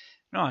muertos.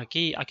 No,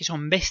 aquí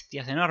son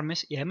bestias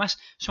enormes y además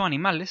son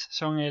animales,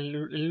 son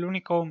el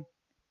único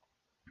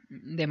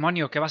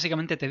demonio que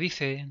básicamente te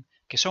dice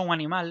que son un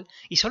animal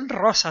y son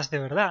rosas de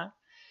verdad.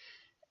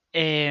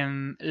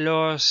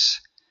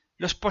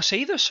 Los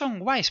poseídos son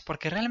guays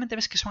porque realmente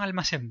ves que son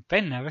almas en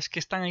pena, ves que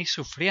están ahí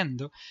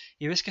sufriendo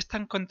y ves que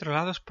están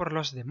controlados por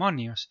los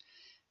demonios.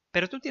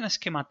 Pero tú tienes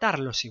que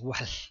matarlos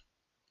igual.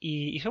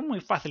 Y son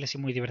muy fáciles y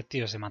muy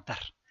divertidos de matar.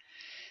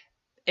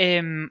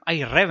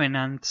 Hay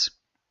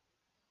revenants,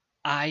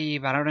 hay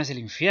varones del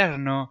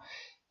infierno,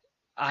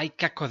 hay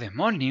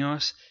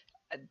cacodemonios.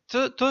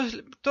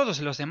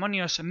 Todos los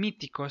demonios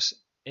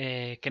míticos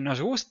que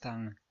nos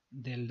gustan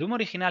del Doom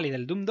original y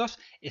del Doom 2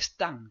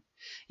 están.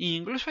 E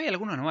incluso hay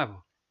alguno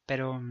nuevo,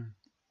 pero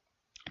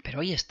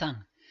ahí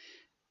están.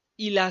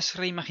 Y las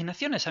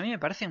reimaginaciones a mí me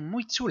parecen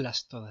muy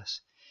chulas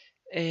todas.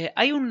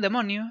 Hay un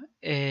demonio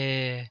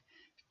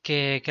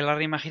que la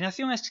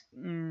reimaginación es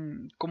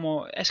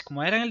como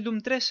era en el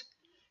Doom 3,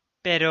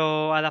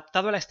 pero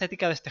adaptado a la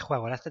estética de este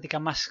juego, la estética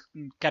más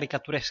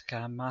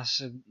caricaturesca,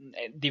 más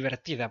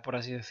divertida, por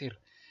así decir,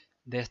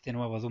 de este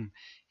nuevo Doom.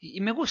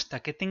 Y me gusta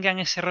que tengan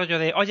ese rollo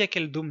de, oye, que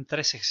el Doom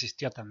 3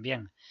 existió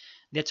también.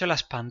 De hecho,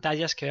 las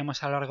pantallas que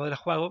vemos a lo largo del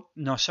juego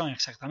no son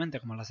exactamente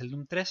como las del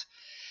Doom 3,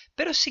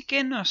 pero sí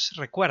que nos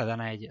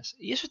recuerdan a ellas.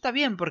 Y eso está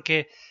bien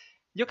porque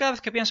yo cada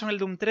vez que pienso en el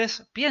Doom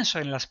 3, pienso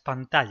en las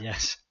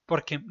pantallas.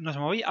 Porque nos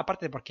moví,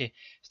 aparte de porque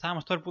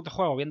estábamos todo el puto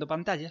juego viendo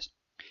pantallas,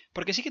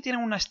 porque sí que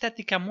tienen una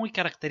estética muy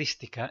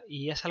característica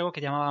y es algo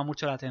que llamaba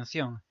mucho la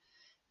atención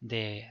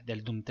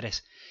del Doom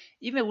 3.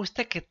 Y me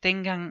gusta que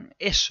tengan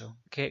eso,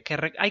 que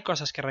hay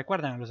cosas que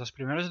recuerdan a los dos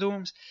primeros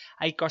Dooms,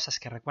 hay cosas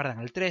que recuerdan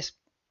al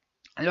 3.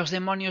 Los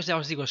demonios, ya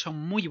os digo, son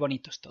muy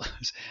bonitos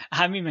todos.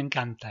 A mí me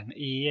encantan.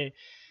 Y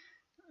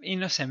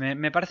no sé,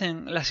 me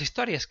parecen las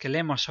historias que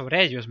leemos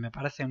sobre ellos me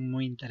parecen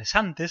muy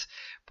interesantes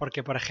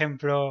porque, por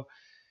ejemplo,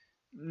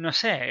 no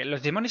sé,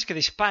 los demonios que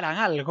disparan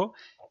algo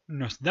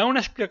nos da una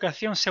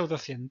explicación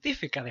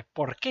pseudocientífica de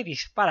por qué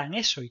disparan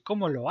eso y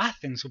cómo lo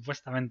hacen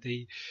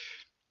supuestamente.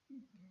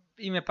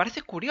 Y me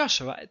parece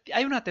curioso.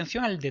 Hay una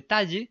atención al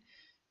detalle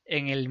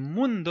en el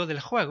mundo del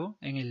juego,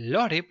 en el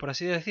lore, por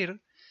así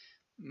decir,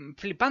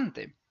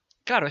 flipante.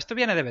 Claro, esto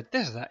viene de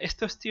Bethesda.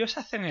 Estos tíos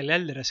hacen el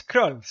Elder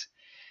Scrolls.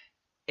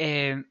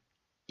 Eh,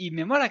 y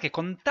me mola que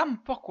con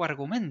tan poco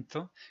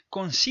argumento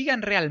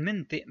consigan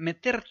realmente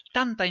meter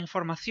tanta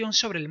información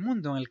sobre el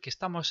mundo en el que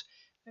estamos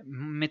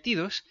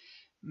metidos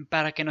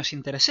para que nos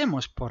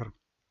interesemos por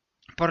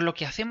lo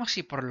que hacemos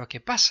y por lo que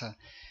pasa.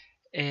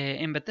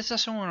 En Bethesda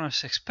son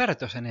unos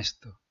expertos en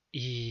esto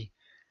y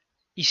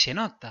se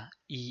nota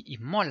y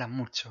mola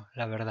mucho,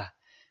 la verdad.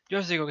 Yo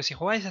os digo que si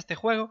jugáis a este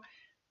juego,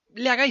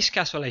 le hagáis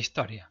caso a la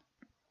historia.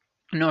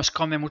 No os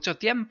come mucho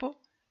tiempo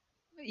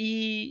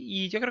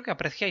y yo creo que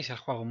apreciáis el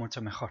juego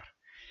mucho mejor.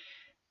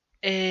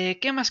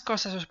 ¿Qué más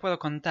cosas os puedo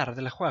contar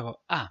del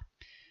juego?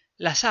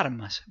 Las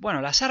armas.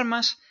 Bueno, las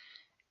armas...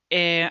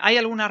 hay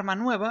alguna arma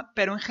nueva,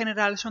 pero en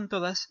general son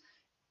todas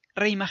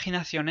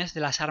reimaginaciones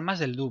de las armas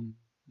del Doom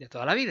de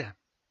toda la vida.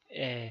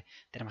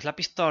 Tenemos la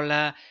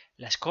pistola,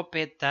 la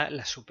escopeta,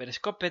 la super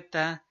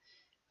escopeta.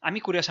 A mí,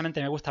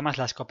 curiosamente, me gusta más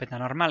la escopeta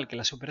normal que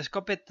la super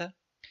escopeta.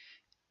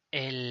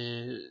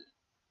 El,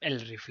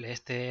 el rifle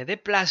este de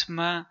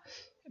plasma.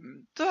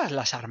 Todas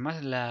las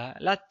armas,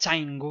 la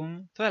chain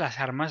gun, todas las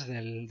armas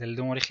del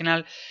Doom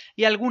original.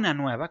 Y alguna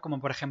nueva,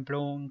 como por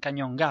ejemplo un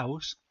cañón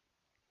Gauss.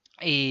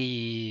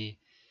 Y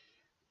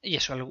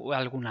eso,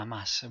 alguna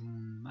más.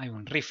 Hay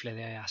un rifle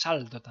de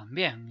asalto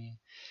también.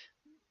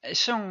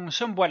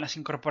 Son buenas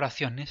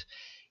incorporaciones.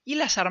 Y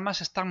las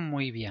armas están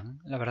muy bien,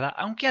 la verdad.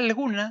 Aunque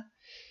alguna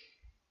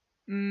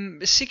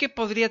sí que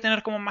podría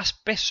tener como más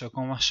peso,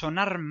 como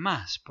sonar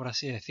más, por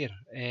así decir.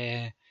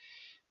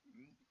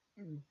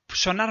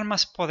 Sonar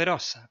más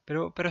poderosa,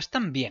 pero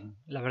están bien,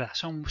 la verdad.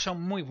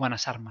 Son muy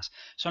buenas armas.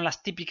 Son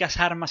las típicas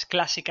armas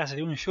clásicas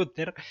de un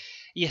shooter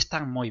y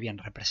están muy bien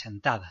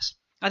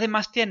representadas.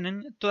 Además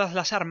tienen todas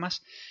las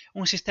armas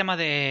un sistema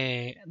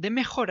de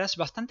mejoras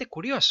bastante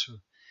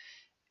curioso.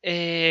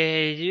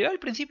 Yo al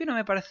principio no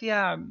me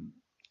parecía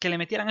que le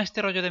metieran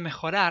este rollo de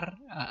mejorar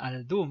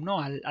al Doom,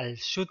 ¿no? Al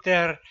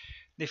shooter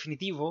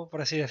definitivo,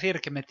 por así decir,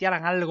 que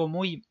metieran algo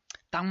muy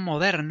tan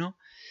moderno,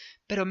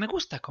 pero me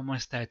gusta cómo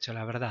está hecho,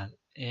 la verdad.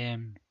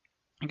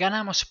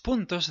 Ganamos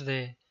puntos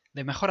de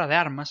mejora de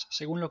armas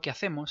según lo que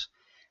hacemos.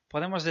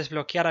 Podemos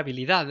desbloquear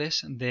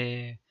habilidades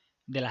de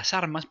las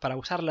armas para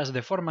usarlas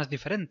de formas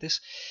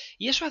diferentes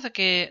y eso hace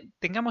que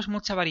tengamos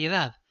mucha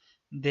variedad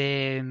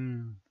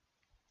de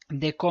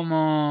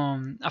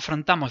cómo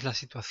afrontamos las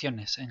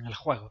situaciones en el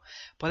juego.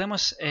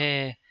 Podemos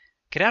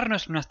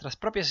crearnos nuestras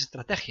propias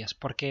estrategias,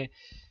 porque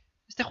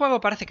este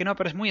juego parece que no,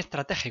 pero es muy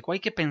estratégico.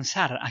 Hay que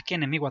pensar a qué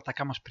enemigo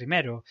atacamos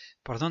primero,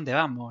 por dónde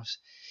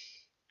vamos,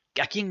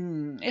 a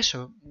quién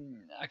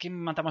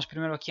matamos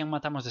primero, a quién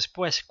matamos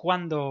después,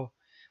 cuándo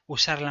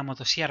usar la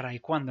motosierra y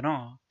cuándo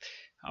no.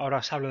 Ahora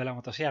os hablo de la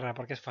motosierra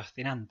porque es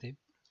fascinante.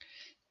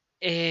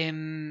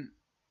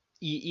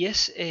 Y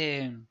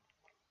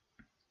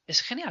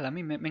es genial, a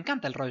mí me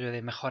encanta el rollo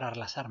de mejorar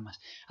las armas.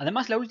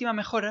 Además, la última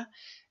mejora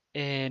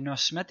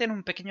nos mete en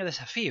un pequeño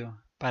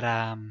desafío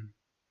para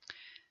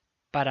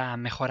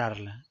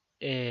mejorarla.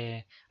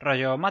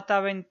 Rollo, mata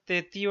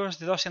 20 tíos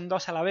de 2 en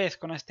 2 a la vez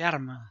con este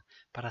arma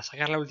para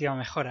sacar la última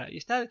mejora. Y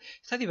está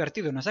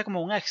divertido, nos da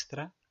como un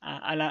extra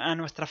a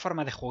nuestra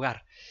forma de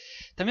jugar.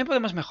 También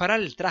podemos mejorar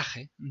el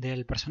traje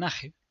del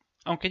personaje,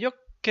 aunque yo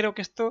creo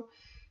que esto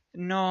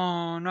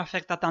no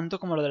afecta tanto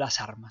como lo de las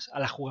armas a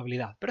la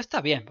jugabilidad. Pero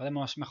está bien,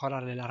 podemos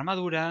mejorarle la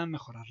armadura,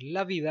 mejorarle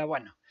la vida,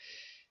 bueno.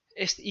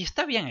 Y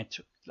está bien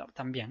hecho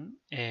también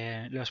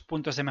los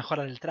puntos de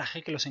mejora del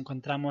traje que los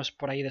encontramos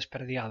por ahí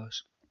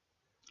desperdigados.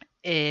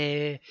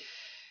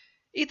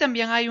 Y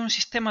también hay un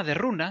sistema de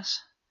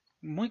runas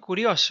muy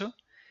curioso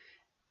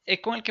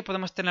con el que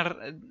podemos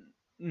tener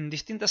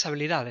distintas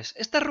habilidades.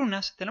 Estas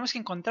runas tenemos que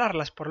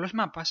encontrarlas por los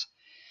mapas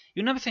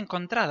y una vez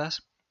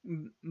encontradas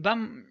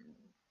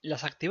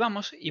las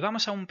activamos y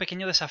vamos a un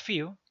pequeño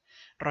desafío,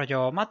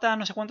 rollo mata a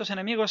no sé cuántos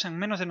enemigos en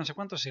menos de no sé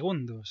cuántos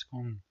segundos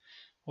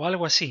o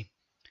algo así.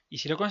 Y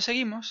si lo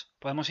conseguimos,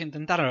 podemos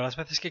intentarlo las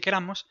veces que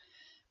queramos,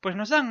 pues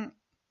nos dan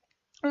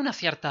una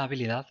cierta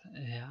habilidad,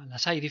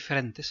 las hay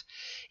diferentes,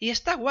 y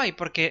está guay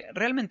porque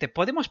realmente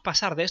podemos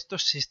pasar de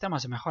estos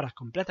sistemas de mejoras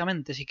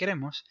completamente si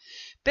queremos,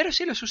 pero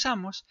si los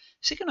usamos,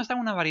 sí que nos dan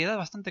una variedad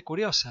bastante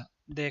curiosa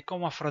de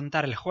cómo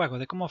afrontar el juego,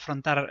 de cómo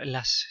afrontar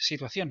las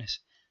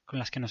situaciones con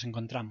las que nos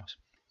encontramos.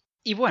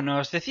 Y bueno,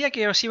 os decía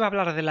que os iba a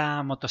hablar de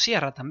la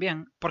motosierra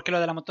también, porque lo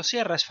de la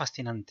motosierra es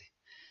fascinante.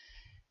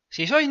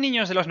 Si sois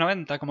niños de los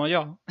 90 como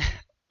yo,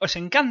 os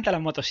encanta la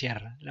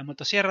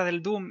motosierra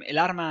del Doom, el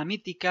arma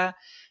mítica,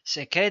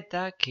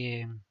 secreta,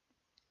 que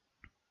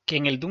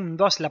en el Doom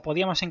 2 la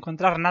podíamos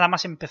encontrar nada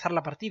más empezar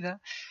la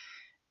partida.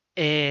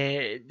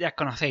 Ya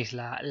conocéis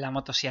la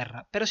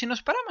motosierra. Pero si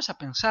nos paramos a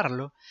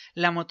pensarlo,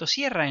 la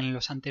motosierra en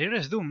los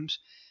anteriores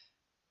Dooms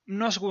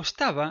nos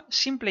gustaba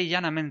simple y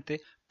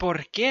llanamente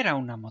porque era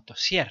una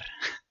motosierra.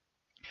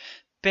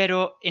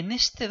 Pero en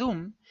este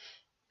Doom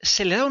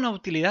se le da una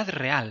utilidad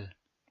real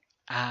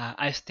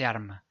a este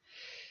arma.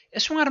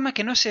 Es un arma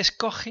que no se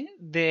escoge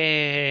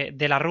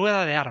de la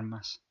rueda de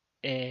armas,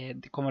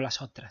 como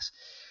las otras,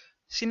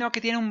 sino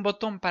que tiene un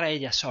botón para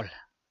ella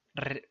sola.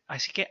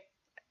 Así que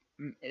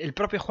el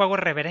propio juego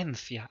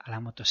reverencia a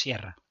la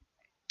motosierra.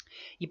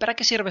 ¿Y para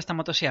qué sirve esta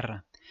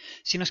motosierra?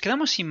 Si nos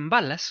quedamos sin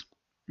balas,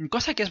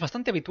 cosa que es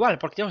bastante habitual,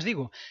 porque ya os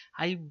digo,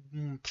 hay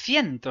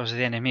cientos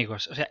de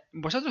enemigos. O sea,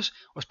 vosotros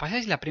os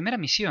pasáis la primera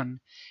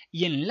misión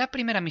y en la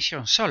primera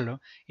misión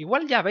solo,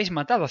 igual ya habéis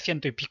matado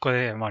 100 y pico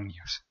de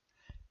demonios.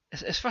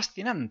 Es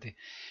fascinante.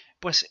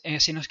 Pues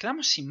si nos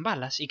quedamos sin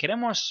balas y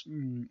queremos,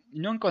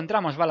 no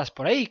encontramos balas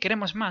por ahí,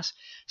 queremos más,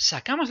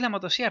 sacamos la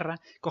motosierra,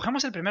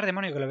 cogemos el primer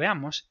demonio que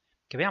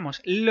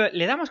veamos,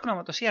 le damos con la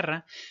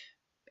motosierra,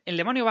 el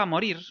demonio va a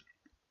morir,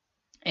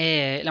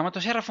 la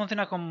motosierra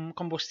funciona con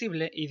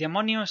combustible y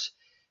demonios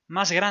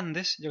más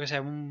grandes, yo que sé,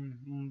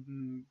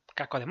 un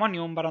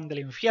cacodemonio, un varón del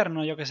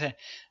infierno, yo que sé,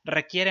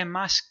 requiere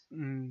más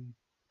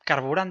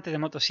carburante de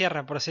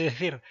motosierra, por así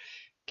decir,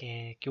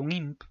 que un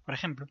imp, por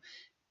ejemplo.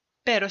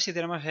 Pero si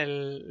tenemos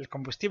el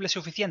combustible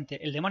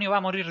suficiente, el demonio va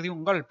a morir de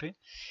un golpe,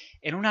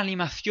 en una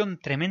animación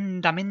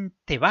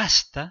tremendamente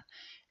vasta,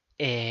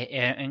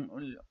 en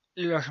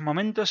los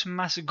momentos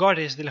más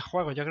gores del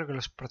juego, yo creo que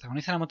los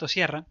protagoniza la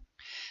motosierra,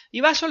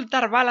 y va a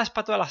soltar balas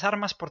para todas las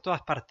armas por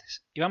todas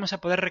partes, y vamos a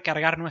poder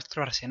recargar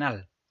nuestro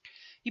arsenal.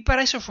 Y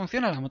para eso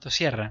funciona la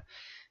motosierra.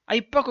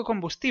 Hay poco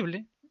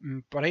combustible,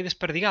 por ahí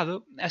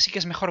desperdigado, así que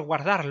es mejor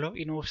guardarlo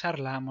y no usar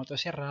la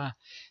motosierra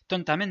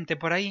tontamente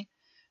por ahí,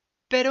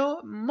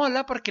 pero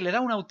mola porque le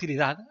da una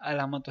utilidad a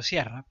la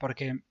motosierra,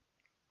 porque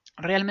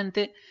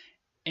realmente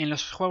en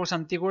los juegos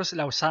antiguos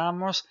la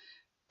usábamos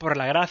por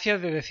la gracia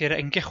de decir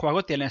en qué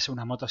juego tienes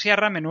una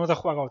motosierra, menudo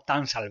juego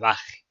tan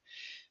salvaje.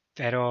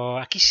 Pero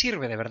aquí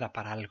sirve de verdad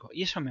para algo,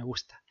 y eso me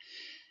gusta.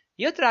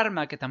 Y otra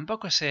arma que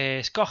tampoco se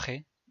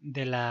escoge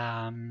de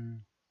la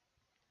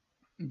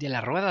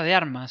rueda de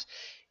armas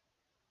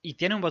y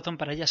tiene un botón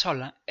para ella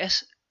sola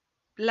es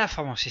la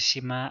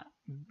famosísima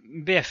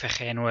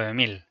BFG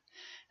 9000.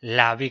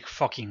 La Big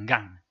Fucking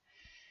Gun.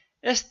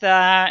 Este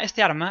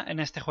arma en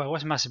este juego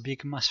es más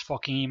big, más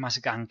fucking y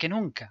más gun que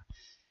nunca.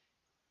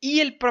 Y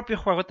el propio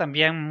juego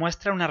también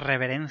muestra una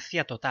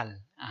reverencia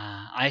total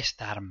a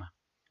esta arma.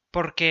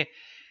 Porque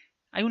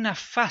hay una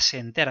fase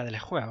entera del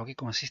juego que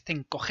consiste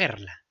en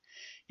cogerla.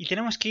 Y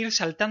tenemos que ir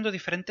saltando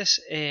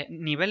diferentes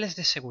niveles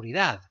de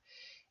seguridad,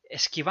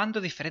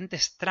 esquivando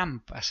diferentes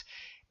trampas.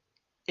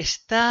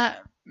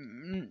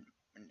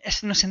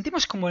 Nos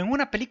sentimos como en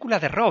una película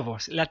de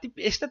robos.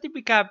 Esta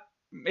típica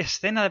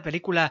escena de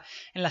película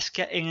en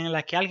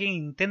la que alguien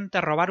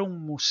intenta robar un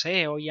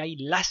museo y hay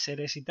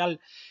láseres y tal.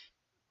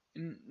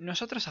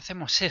 Nosotros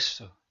hacemos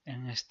eso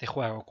en este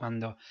juego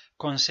cuando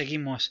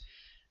conseguimos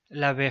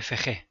la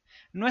BFG.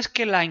 No es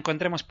que la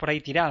encontremos por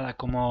ahí tirada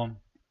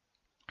como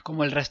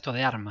el resto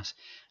de armas.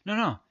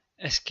 No,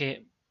 es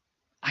que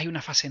hay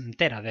una fase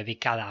entera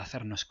dedicada a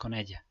hacernos con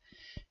ella.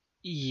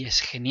 Y es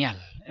genial.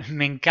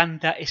 Me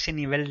encanta ese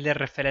nivel de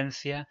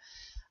referencia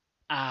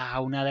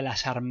a una de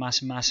las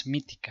armas más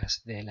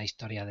míticas de la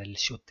historia del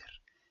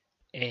shooter.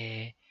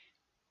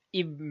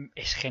 Y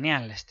es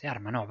genial este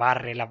arma, ¿no?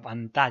 Barre la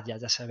pantalla,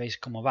 ya sabéis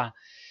cómo va.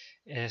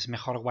 Es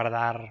mejor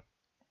guardar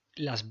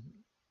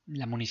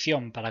la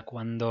munición para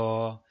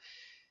cuando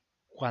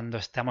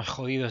estamos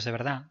jodidos de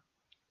verdad.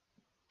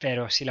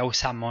 Pero si la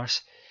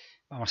usamos,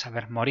 vamos a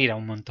ver morir a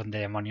un montón de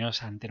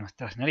demonios ante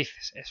nuestras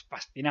narices. Es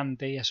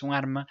fascinante y es un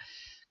arma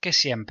que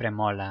siempre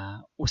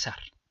mola usar.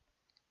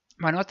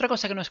 Bueno, otra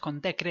cosa que no os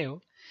conté,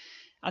 creo.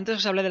 Antes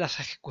os hablé de las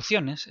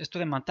ejecuciones, esto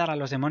de matar a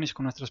los demonios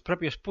con nuestros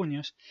propios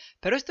puños,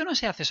 pero esto no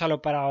se hace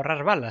solo para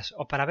ahorrar balas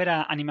o para ver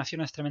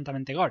animaciones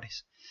tremendamente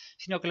gores,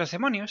 sino que los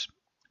demonios,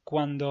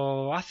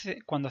 cuando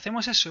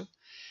hacemos eso,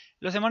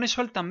 los demonios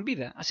sueltan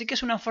vida, así que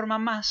es una forma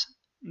más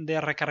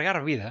de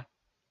recargar vida,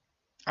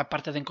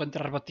 aparte de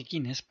encontrar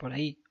botiquines por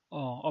ahí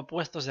o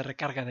puestos de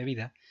recarga de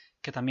vida,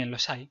 que también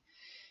los hay.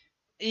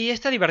 Y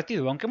está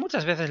divertido, aunque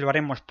muchas veces lo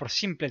haremos por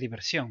simple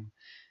diversión.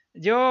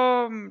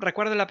 Yo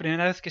recuerdo la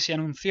primera vez que se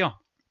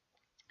anunció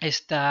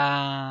este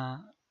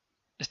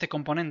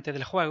componente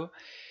del juego,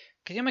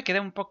 que yo me quedé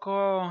un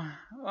poco...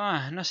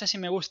 no sé si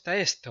me gusta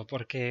esto,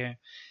 porque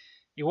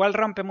igual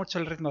rompe mucho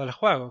el ritmo del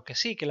juego. Que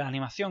sí, que la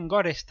animación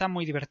gore está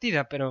muy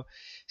divertida, pero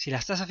si la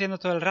estás haciendo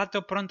todo el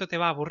rato, pronto te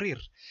va a aburrir.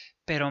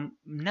 Pero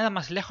nada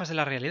más lejos de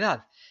la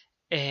realidad.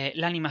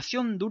 La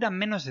animación dura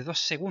menos de 2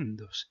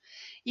 segundos.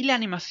 Y la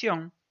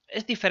animación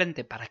es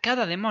diferente para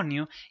cada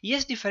demonio y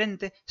es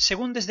diferente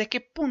según desde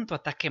qué punto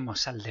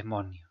ataquemos al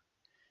demonio.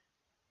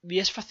 Y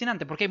es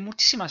fascinante porque hay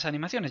muchísimas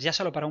animaciones ya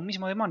solo para un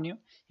mismo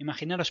demonio,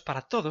 imaginaros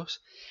para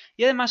todos,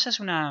 y además es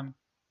una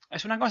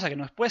cosa que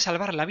nos puede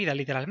salvar la vida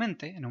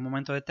literalmente en un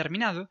momento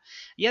determinado,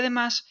 y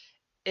además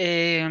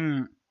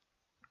tiene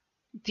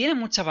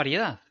mucha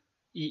variedad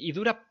y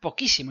dura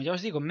poquísimo, ya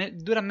os digo,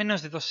 dura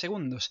menos de 2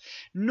 segundos,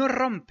 no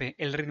rompe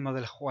el ritmo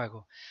del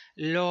juego,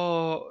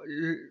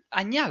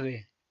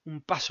 añade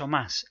un paso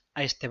más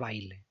a este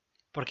baile,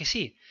 porque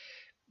sí,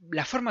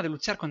 la forma de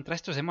luchar contra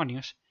estos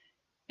demonios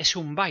es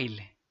un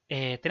baile.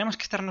 Tenemos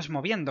que estarnos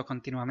moviendo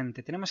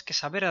continuamente, tenemos que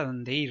saber a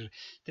dónde ir,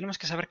 tenemos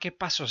que saber qué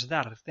pasos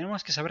dar,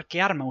 tenemos que saber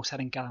qué arma usar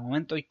en cada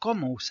momento y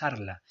cómo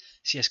usarla,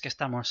 si es que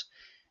estamos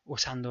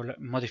usando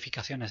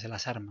modificaciones de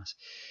las armas.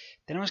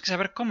 Tenemos que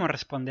saber cómo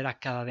responder a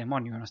cada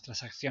demonio en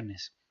nuestras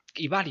acciones,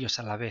 y varios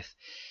a la vez.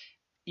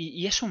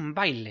 Y es un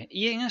baile,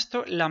 y en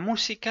esto la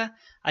música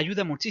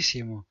ayuda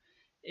muchísimo.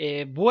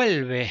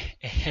 Vuelve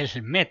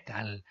el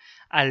metal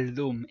al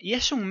Doom, y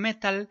es un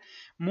metal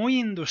muy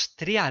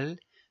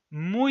industrial,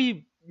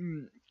 muy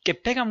que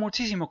pega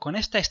muchísimo con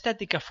esta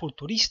estética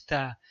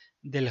futurista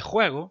del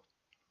juego,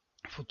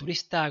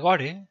 futurista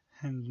gore,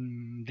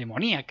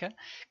 demoníaca,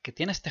 que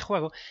tiene este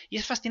juego, y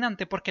es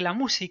fascinante porque la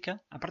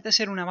música, aparte de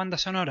ser una banda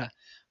sonora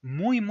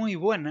muy muy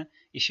buena,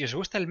 y si os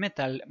gusta el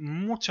metal,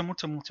 mucho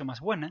mucho mucho más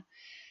buena,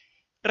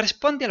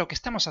 responde a lo que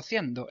estamos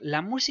haciendo.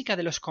 La música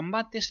de los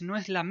combates no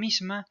es la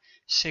misma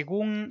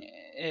según...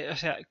 o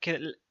sea,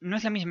 que no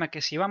es la misma que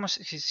si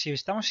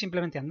estamos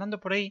simplemente andando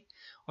por ahí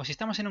o si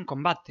estamos en un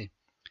combate.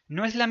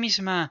 No es la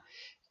misma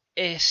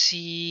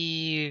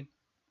si...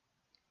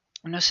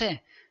 No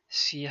sé,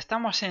 si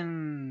estamos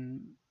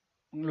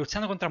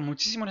luchando contra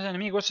muchísimos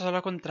enemigos o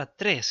solo contra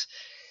 3.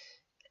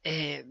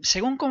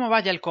 Según cómo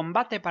vaya el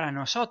combate para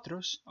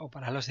nosotros o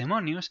para los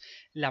demonios,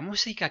 la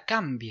música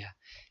cambia.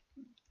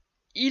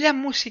 Y la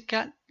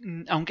música,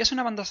 aunque es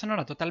una banda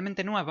sonora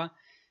totalmente nueva,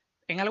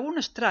 en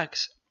algunos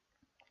tracks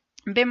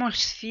vemos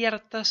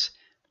ciertas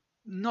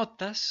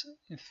notas,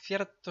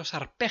 ciertos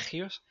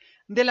arpegios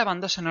de la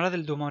banda sonora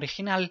del Doom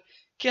original,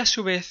 que a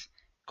su vez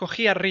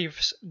cogía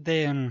riffs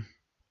de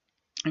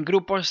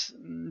grupos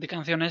de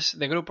canciones,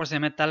 de grupos de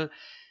metal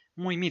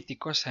muy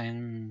míticos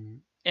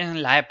en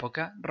la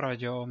época,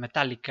 rollo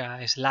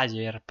Metallica,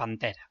 Slayer,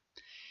 Pantera.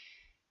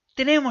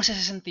 Tenemos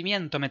ese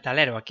sentimiento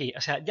metalero aquí.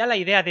 O sea, ya la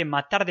idea de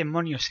matar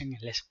demonios en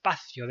el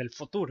espacio del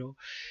futuro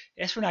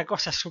es una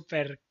cosa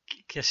súper...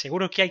 que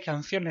seguro que hay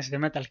canciones de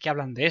metal que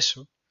hablan de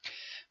eso.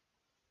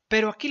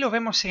 Pero aquí lo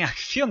vemos en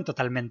acción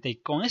totalmente.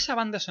 Y con esa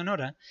banda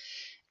sonora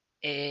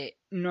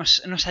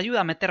nos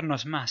ayuda a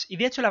meternos más. Y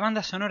de hecho la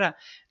banda sonora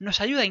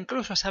nos ayuda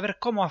incluso a saber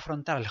cómo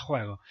afrontar el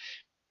juego.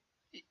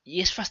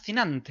 Y es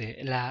fascinante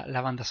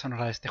la banda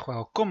sonora de este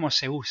juego. Cómo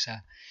se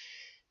usa.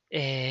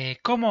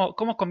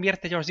 Cómo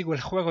convierte, ya os digo, el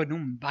juego en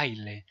un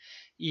baile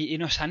y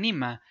nos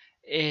anima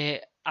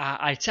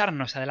a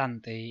echarnos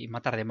adelante y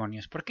matar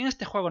demonios, porque en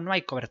este juego no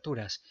hay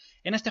coberturas,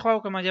 en este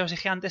juego, como ya os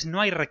dije antes,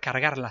 no hay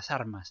recargar las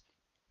armas.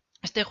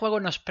 Este juego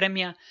nos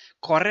premia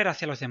correr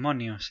hacia los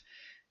demonios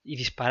y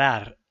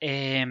disparar,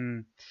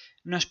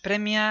 nos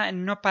premia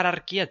no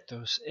parar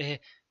quietos,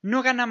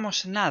 no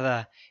ganamos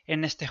nada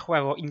en este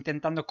juego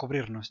intentando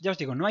cubrirnos. Ya os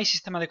digo, no hay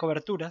sistema de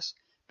coberturas,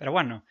 pero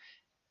bueno,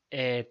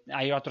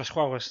 hay otros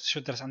juegos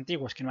shooters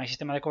antiguos que no hay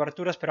sistema de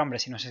coberturas, pero hombre,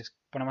 si nos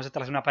ponemos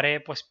detrás de una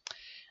pared, pues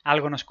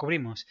algo nos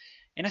cubrimos.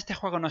 En este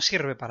juego no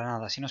sirve para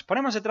nada. Si nos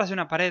ponemos detrás de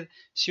una pared,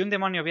 si un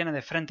demonio viene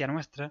de frente a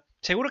nuestra,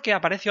 seguro que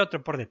aparece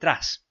otro por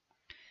detrás.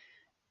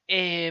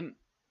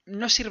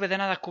 no sirve de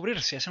nada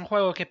cubrirse. Es un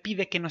juego que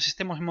pide que nos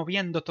estemos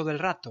moviendo todo el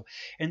rato.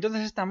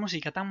 Entonces esta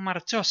música tan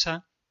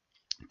marchosa,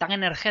 tan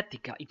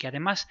energética y que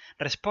además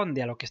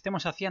responde a lo que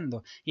estemos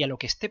haciendo y a lo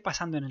que esté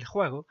pasando en el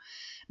juego,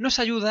 nos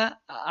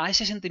ayuda a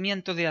ese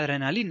sentimiento de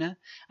adrenalina,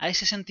 a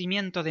ese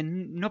sentimiento de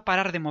no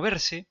parar de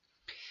moverse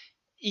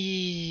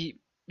y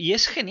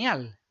es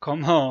genial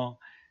cómo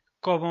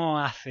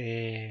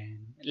hace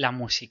la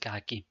música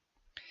aquí.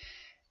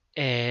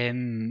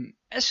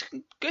 Es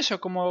eso,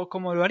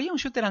 como lo haría un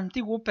shooter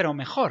antiguo, pero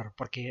mejor,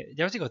 porque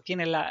ya os digo,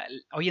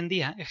 hoy en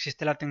día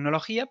existe la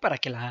tecnología para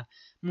que la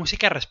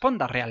música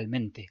responda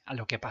realmente a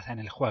lo que pasa en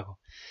el juego.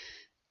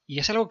 Y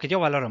es algo que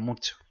yo valoro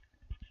mucho.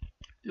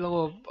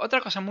 Luego,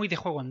 otra cosa muy de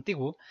juego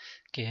antiguo,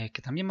 que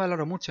también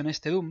valoro mucho en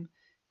este Doom,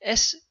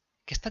 es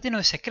que está lleno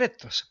de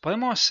secretos.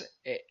 Podemos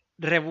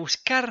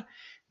rebuscar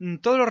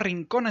todos los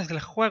rincones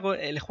del juego,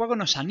 el juego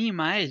nos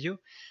anima a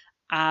ello,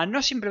 a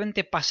no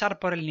simplemente pasar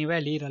por el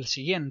nivel e ir al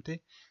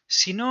siguiente,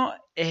 sino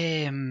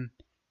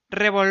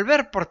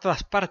revolver por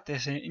todas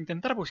partes,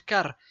 intentar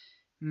buscar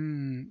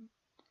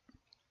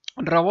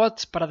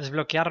robots para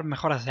desbloquear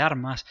mejoras de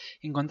armas,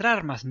 encontrar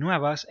armas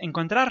nuevas,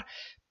 encontrar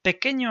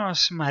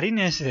pequeños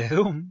marines de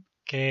Doom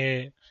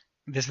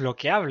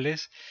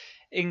desbloqueables,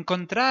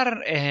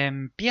 encontrar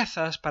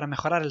piezas para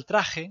mejorar el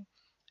traje,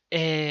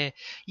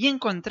 y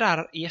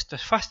encontrar, y esto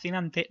es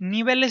fascinante,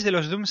 niveles de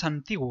los Dooms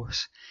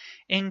antiguos.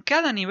 En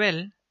cada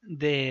nivel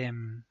de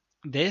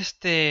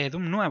este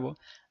Doom nuevo,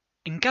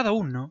 en cada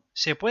uno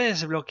se puede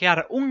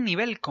desbloquear un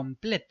nivel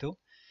completo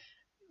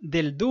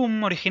del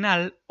Doom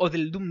original o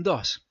del Doom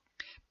 2,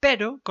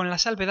 pero con la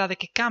salvedad de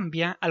que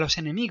cambia a los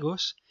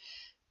enemigos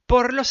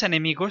por los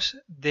enemigos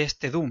de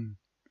este Doom.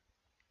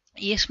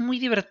 Y es muy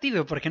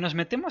divertido porque nos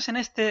metemos en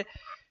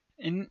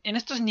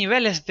estos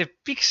niveles de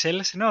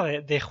píxeles, ¿no?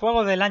 De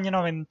juego del año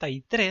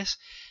 93,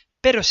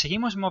 pero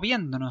seguimos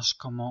moviéndonos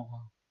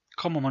como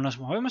nos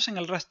movemos en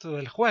el resto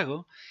del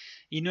juego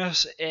y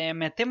nos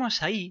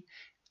metemos ahí.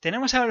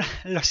 Tenemos a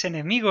los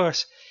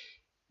enemigos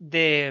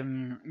de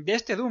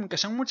este Doom que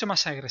son mucho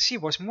más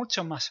agresivos,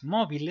 mucho más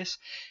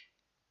móviles,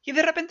 y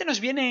de repente nos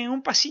viene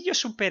un pasillo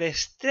súper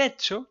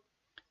estrecho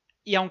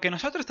y aunque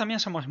nosotros también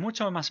somos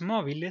mucho más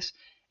móviles,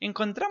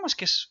 encontramos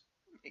que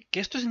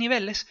estos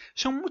niveles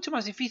son mucho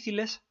más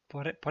difíciles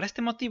por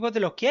este motivo de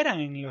lo que eran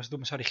en los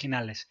Dooms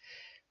originales.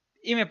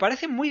 Y me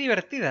parece muy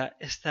divertida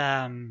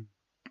esta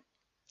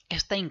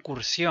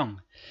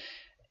incursión.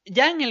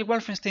 Ya en el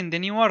Wolfenstein The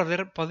New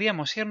Order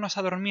podíamos irnos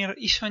a dormir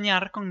y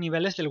soñar con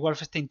niveles del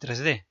Wolfenstein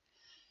 3D.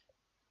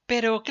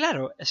 Pero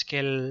claro, es que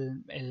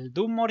el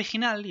Doom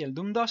original y el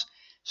Doom 2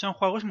 son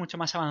juegos mucho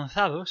más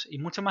avanzados y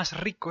mucho más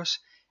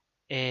ricos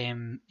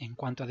en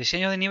cuanto a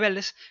diseño de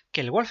niveles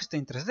que el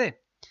Wolfenstein 3D.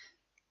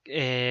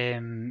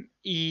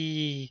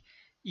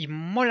 Y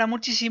mola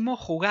muchísimo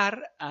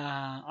jugar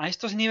a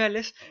estos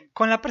niveles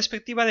con la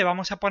perspectiva de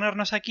vamos a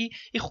ponernos aquí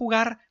y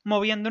jugar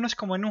moviéndonos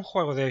como en un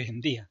juego de hoy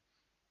en día.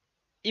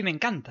 Y me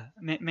encanta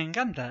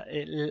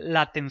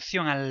la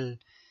atención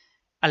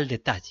al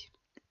detalle.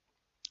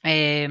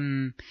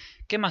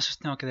 ¿Qué más os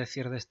tengo que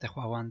decir de este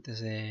juego antes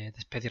de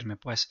despedirme?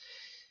 Pues,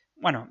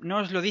 bueno, no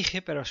os lo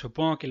dije, pero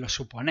supongo que lo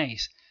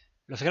suponéis.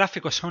 Los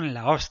gráficos son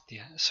la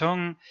hostia.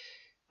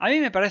 A mí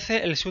me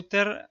parece el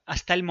shooter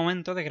hasta el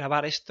momento de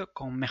grabar esto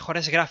con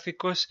mejores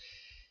gráficos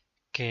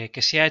que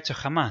se ha hecho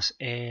jamás.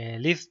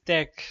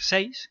 LeadTech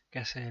 6, que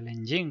es el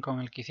engine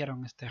con el que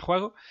hicieron este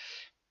juego,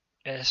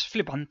 es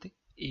flipante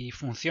y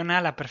funciona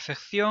a la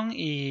perfección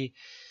y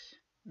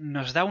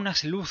nos da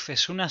unas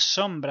luces, unas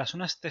sombras,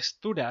 unas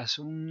texturas,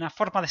 una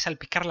forma de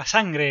salpicar la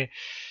sangre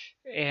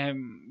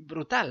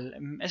brutal.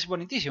 Es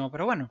bonitísimo,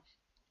 pero bueno,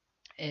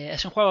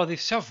 es un juego de id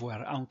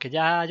Software, aunque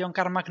ya John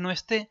Carmack no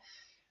esté.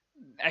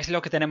 Es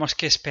lo que tenemos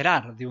que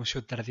esperar de un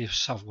shooter de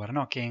software,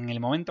 ¿no? Que en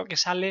el momento que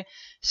sale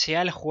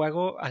sea el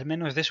juego, al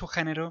menos de su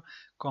género,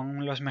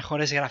 con los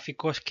mejores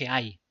gráficos que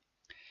hay.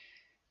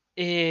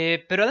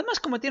 Pero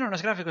además, como tiene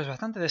unos gráficos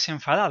bastante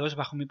desenfadados,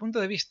 bajo mi punto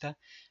de vista,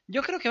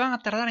 yo creo que van a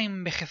tardar en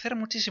envejecer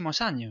muchísimos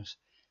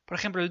años. Por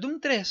ejemplo, el Doom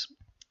 3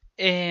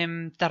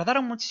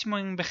 tardaron muchísimo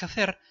en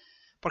envejecer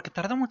porque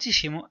tardó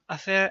muchísimo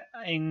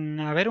en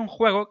haber un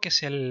juego que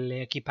se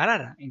le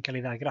equiparara en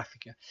calidad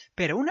gráfica.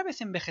 Pero una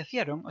vez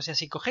envejecieron, o sea,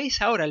 si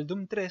cogéis ahora el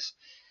Doom 3,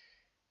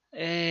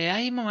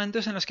 hay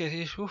momentos en los que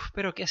decís,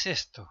 pero ¿qué es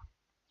esto?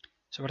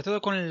 Sobre todo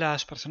con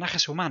los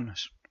personajes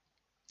humanos,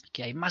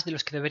 que hay más de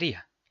los que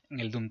debería en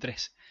el Doom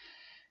 3.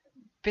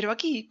 Pero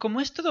aquí,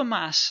 como es todo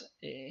más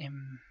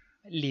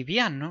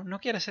liviano, no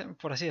quiere ser,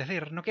 por así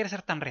decir, no quiere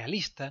ser tan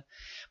realista,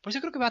 pues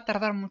yo creo que va a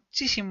tardar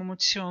muchísimo,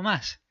 muchísimo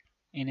más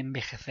en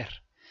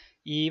envejecer.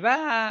 Y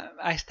va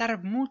a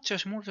estar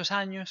muchos, muchos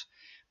años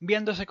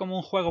viéndose como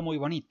un juego muy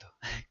bonito,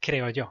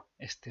 creo yo,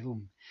 este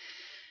Doom.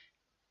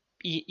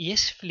 Y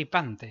es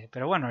flipante,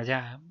 pero bueno,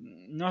 ya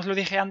no os lo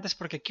dije antes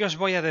porque ¿qué os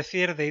voy a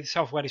decir de id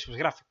Software y sus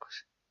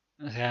gráficos?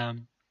 O sea,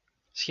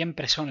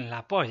 siempre son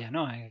la polla,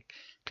 ¿no?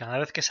 Cada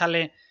vez que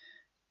sale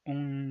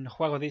un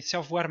juego de id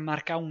Software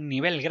marca un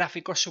nivel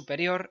gráfico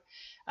superior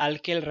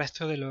al que el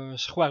resto de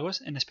los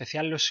juegos, en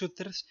especial los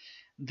shooters,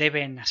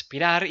 deben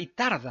aspirar y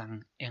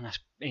tardan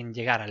en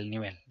llegar al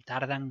nivel,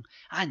 tardan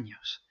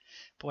años.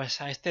 Pues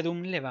a este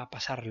Doom le va a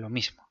pasar lo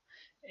mismo.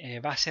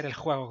 Va a ser el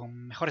juego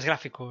con mejores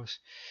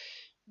gráficos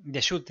de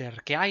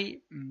shooter que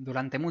hay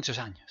durante muchos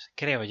años,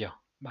 creo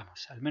yo.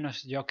 Vamos, al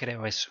menos yo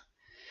creo eso.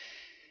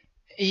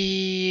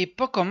 Y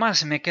poco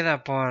más me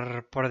queda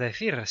por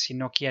decir si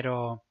no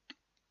quiero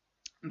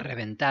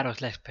reventaros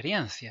la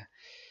experiencia.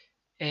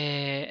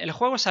 El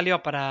juego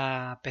salió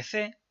para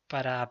PC,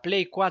 para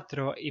Play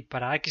 4 y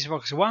para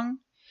Xbox One.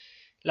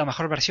 La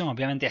mejor versión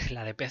obviamente es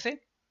la de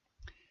PC.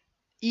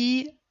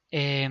 Y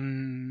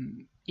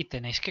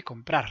tenéis que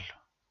comprarlo.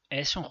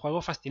 Es un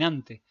juego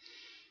fascinante.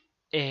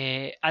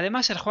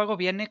 Además el juego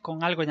viene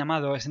con algo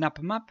llamado Snap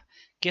Map,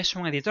 que es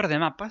un editor de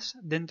mapas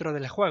dentro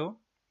del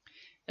juego.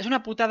 Es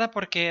una putada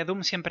porque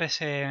Doom siempre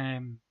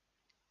se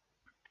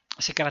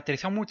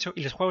caracterizó mucho,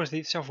 y los juegos de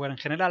id Software en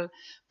general,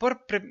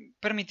 por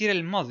permitir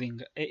el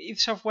modding. id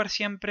Software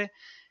siempre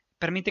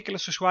permite que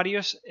los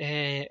usuarios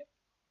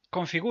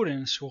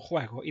configuren su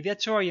juego. Y de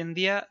hecho hoy en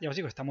día, ya os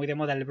digo, está muy de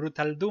moda el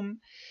Brutal Doom.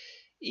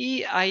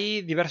 Y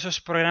hay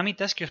diversos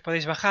programitas que os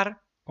podéis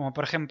bajar, como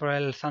por ejemplo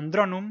el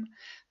Zandronum,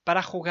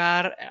 para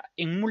jugar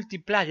en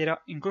multiplayer,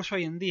 incluso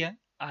hoy en día,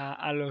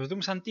 a los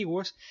Dooms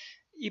antiguos,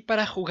 y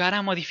para jugar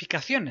a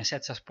modificaciones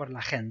hechas por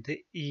la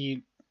gente.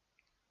 Y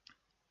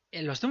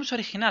los Dooms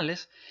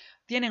originales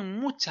tienen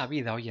mucha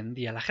vida hoy en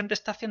día. La gente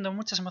está haciendo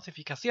muchas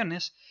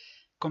modificaciones,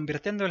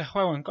 convirtiendo el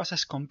juego en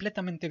cosas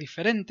completamente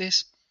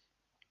diferentes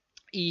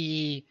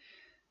y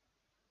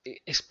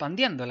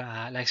expandiendo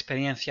la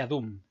experiencia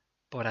Doom,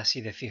 por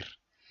así decir.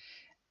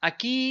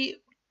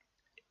 Aquí,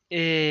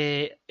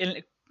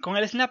 con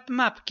el Snap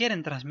Map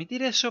quieren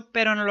transmitir eso,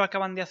 pero no lo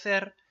acaban de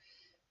hacer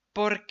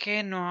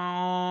porque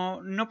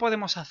no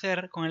podemos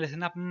hacer con el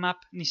Snap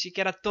Map ni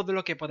siquiera todo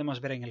lo que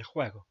podemos ver en el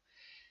juego.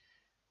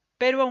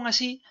 Pero aún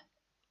así,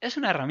 es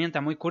una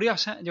herramienta muy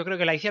curiosa. Yo creo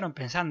que la hicieron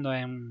pensando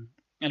en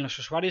los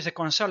usuarios de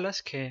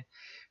consolas, que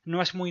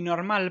no es muy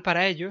normal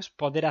para ellos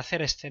poder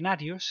hacer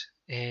escenarios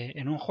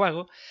en un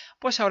juego.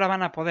 Pues ahora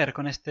van a poder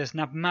con este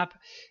Snap Map,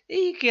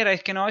 y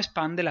queráis que no,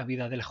 expande la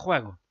vida del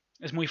juego.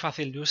 Es muy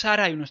fácil de usar,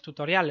 hay unos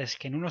tutoriales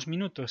que en unos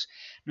minutos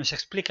nos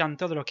explican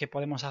todo lo que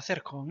podemos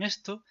hacer con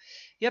esto,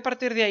 y a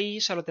partir de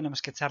ahí solo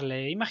tenemos que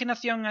echarle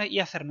imaginación y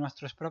hacer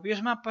nuestros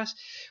propios mapas,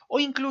 o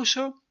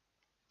incluso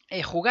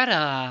jugar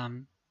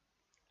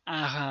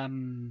a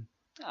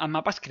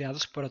mapas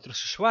creados por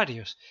otros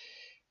usuarios.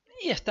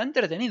 Y está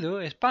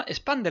entretenido,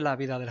 expande la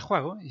vida del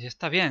juego y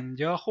está bien.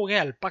 Yo jugué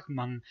al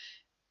Pac-Man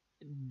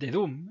de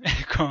Doom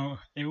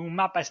en un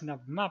mapa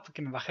Snap Map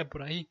que me bajé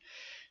por ahí.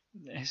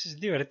 Es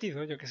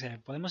divertido, yo que sé.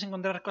 Podemos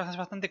encontrar cosas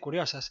bastante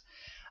curiosas,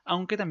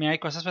 aunque también hay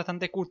cosas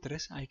bastante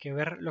cutres. Hay que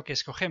ver lo que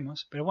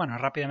escogemos, pero bueno,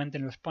 rápidamente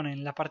nos ponen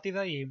en la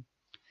partida y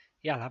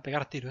ala, a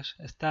pegar tiros.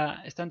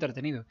 Está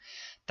entretenido.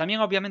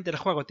 También obviamente el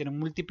juego tiene un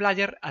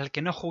multiplayer al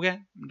que no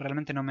jugué,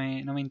 realmente no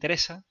me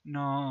interesa.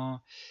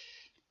 No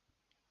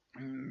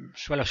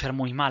suelo ser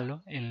muy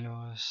malo en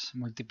los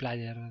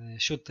multiplayer de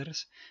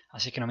shooters,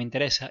 así que no me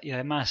interesa. Y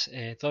además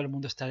todo el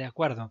mundo está de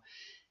acuerdo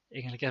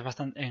en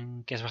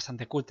que es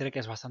bastante cutre, que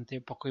es bastante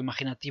poco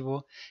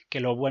imaginativo, que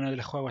lo bueno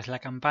del juego es la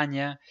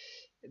campaña.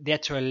 De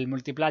hecho, el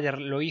multiplayer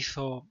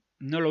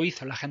no lo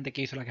hizo la gente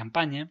que hizo la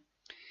campaña.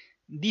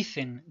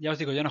 Dicen, ya os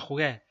digo, yo no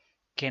jugué,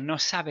 que no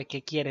sabe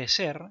qué quiere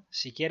ser.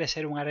 Si quiere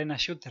ser un arena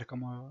shooter,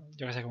 como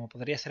yo que sé, como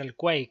podría ser el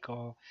Quake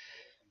o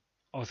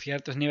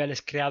ciertos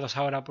niveles creados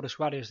ahora por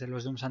usuarios de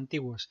los Dooms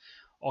antiguos,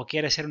 o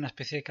quiere ser una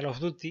especie de Call of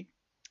Duty,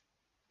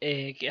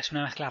 que es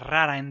una mezcla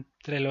rara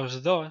entre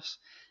los dos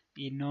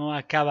y no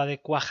acaba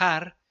de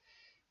cuajar,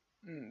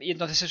 y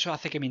entonces eso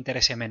hace que me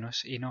interese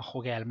menos y no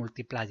jugué al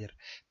multiplayer.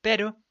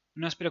 Pero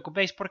no os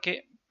preocupéis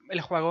porque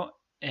el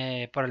juego,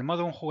 por el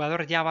modo un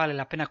jugador, ya vale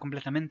la pena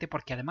completamente,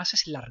 porque además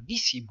es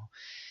larguísimo.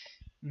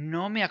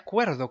 No me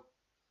acuerdo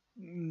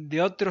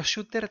de otro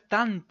shooter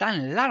tan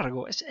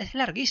largo. Es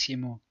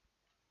larguísimo.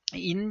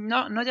 Y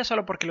no ya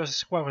solo porque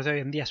los juegos de hoy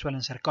en día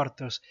suelen ser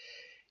cortos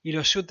y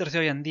los shooters de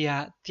hoy en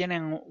día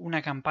tienen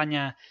una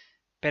campaña,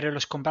 pero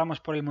los compramos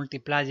por el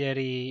multiplayer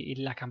y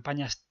la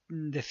campaña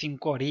de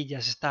 5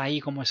 orillas está ahí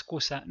como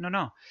excusa.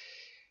 No.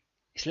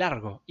 Es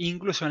largo.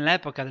 Incluso en la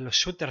época de los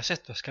shooters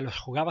estos que los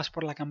jugabas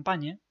por la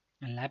campaña,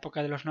 en la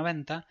época de los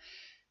 90,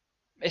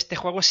 este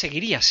juego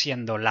seguiría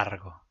siendo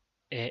largo.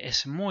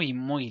 Es muy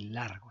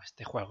largo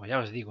este juego, ya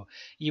os digo.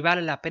 Y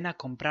vale la pena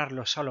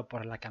comprarlo solo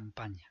por la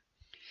campaña.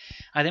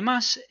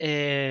 Además,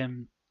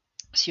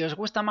 si os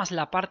gusta más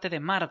la parte de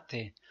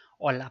Marte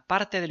o la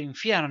parte del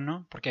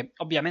infierno, porque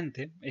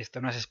obviamente, esto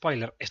no es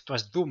spoiler, esto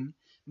es Doom,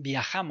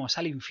 viajamos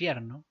al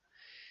infierno,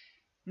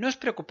 no os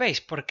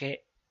preocupéis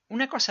porque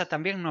una cosa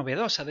también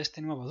novedosa de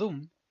este nuevo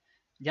Doom,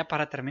 ya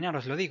para terminar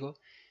os lo digo,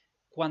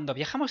 cuando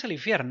viajamos al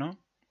infierno,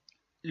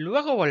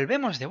 luego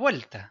volvemos de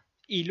vuelta.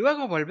 Y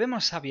luego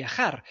volvemos a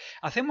viajar.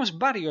 Hacemos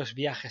varios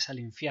viajes al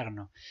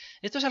infierno.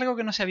 Esto es algo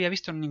que no se había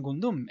visto en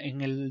ningún Doom. En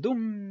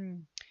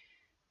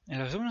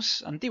los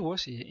Dooms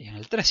antiguos, y en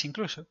el 3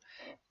 incluso,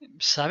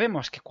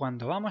 sabemos que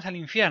cuando vamos al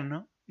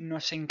infierno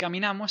nos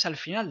encaminamos al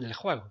final del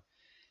juego.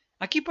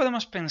 Aquí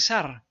podemos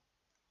pensar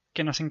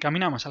que nos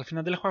encaminamos al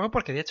final del juego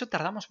porque de hecho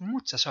tardamos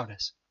muchas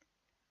horas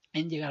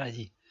en llegar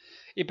allí.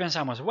 Y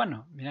pensamos,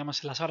 bueno,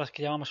 miramos las horas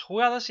que llevamos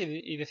jugadas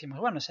y decimos,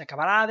 bueno, se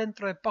acabará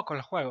dentro de poco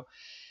el juego.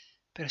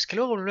 Pero es que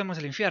luego volvemos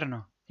del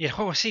infierno y el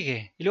juego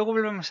sigue. Y luego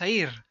volvemos a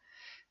ir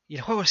y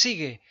el juego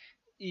sigue.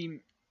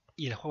 Y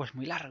el juego es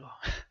muy largo.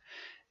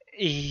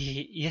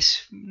 Y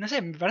es, no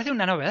sé, me parece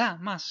una novedad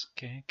más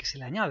que se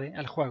le añade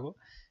al juego.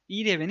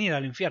 Ir y venir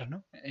al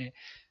infierno.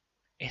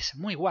 Es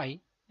muy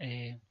guay.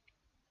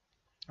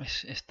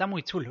 Está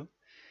muy chulo.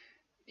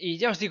 Y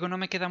ya os digo, no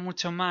me queda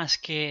mucho más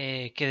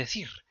que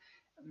decir.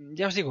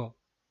 Ya os digo,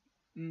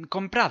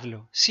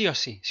 compradlo, sí o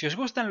sí. Si os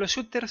gustan los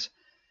shooters,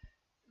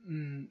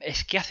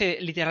 es que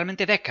hace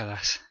literalmente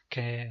décadas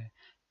que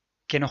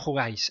no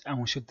jugáis a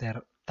un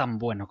shooter tan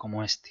bueno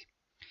como este.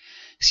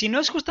 Si no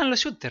os gustan los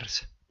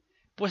shooters,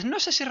 pues no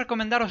sé si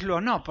recomendároslo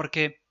o no,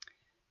 porque,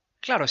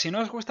 claro, si no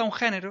os gusta un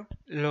género,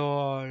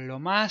 lo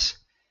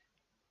más,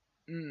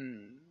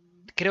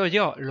 creo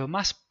yo, lo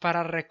más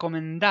para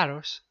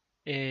recomendaros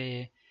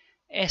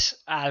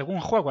es a algún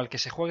juego al que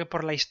se juegue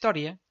por la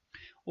historia,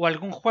 o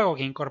algún juego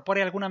que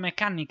incorpore alguna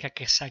mecánica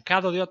que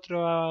sacado de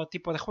otro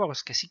tipo de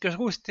juegos que sí que os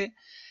guste,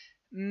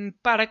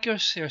 para que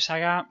se os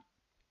haga,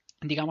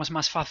 digamos,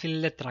 más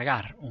fácil de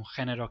tragar un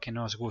género que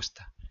no os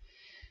gusta.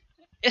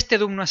 Este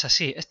Doom no es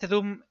así. Este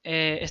Doom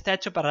está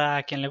hecho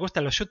para quien le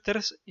gustan los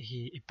shooters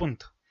y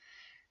punto.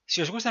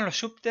 Si os gustan los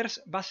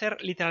shooters, va a ser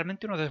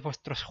literalmente uno de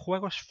vuestros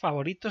juegos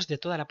favoritos de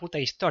toda la puta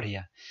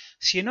historia.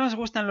 Si no os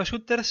gustan los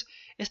shooters,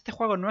 este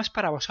juego no es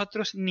para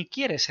vosotros ni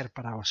quiere ser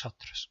para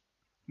vosotros.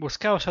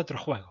 Buscaos otro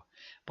juego,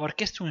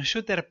 porque es un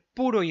shooter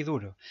puro y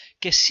duro,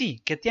 que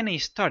sí, que tiene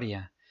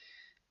historia,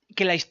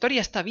 que la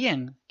historia está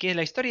bien, que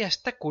la historia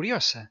está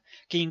curiosa,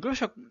 que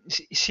incluso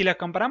si la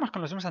comparamos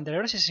con los demás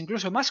anteriores es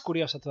incluso más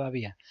curiosa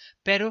todavía,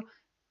 pero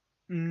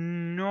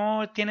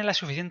no tiene la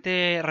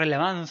suficiente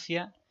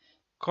relevancia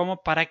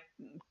como para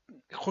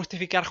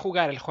justificar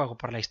jugar el juego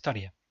por la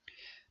historia.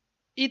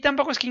 Y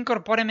tampoco es que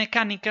incorpore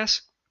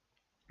mecánicas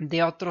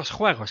de otros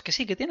juegos, que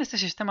sí, que tiene este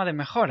sistema de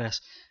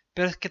mejoras,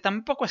 pero es que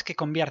tampoco es que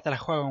convierta el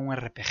juego en un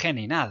RPG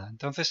ni nada.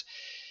 Entonces,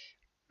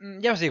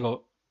 ya os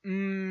digo, a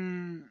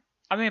mí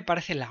me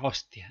parece la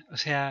hostia. O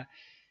sea,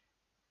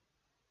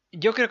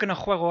 yo creo que no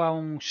juego a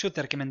un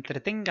shooter que me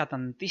entretenga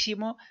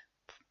tantísimo,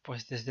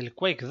 pues desde el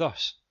Quake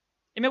 2.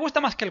 Y me gusta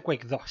más que el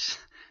Quake 2,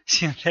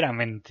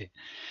 sinceramente.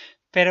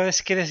 Pero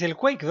es que desde el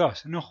Quake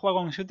 2 no juego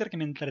a un shooter que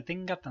me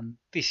entretenga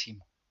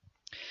tantísimo.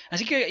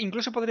 Así que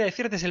incluso podría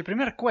decir desde el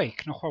primer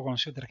Quake no juego a un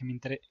shooter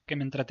que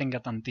me entretenga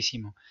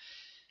tantísimo.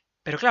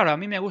 Pero claro, a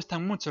mí me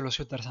gustan mucho los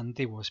shooters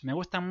antiguos. Me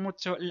gustan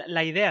mucho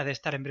la idea de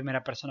estar en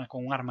primera persona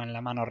con un arma en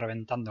la mano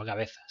reventando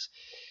cabezas.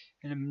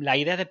 La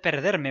idea de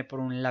perderme por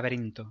un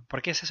laberinto.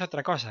 Porque esa es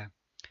otra cosa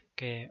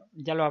que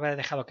ya lo habré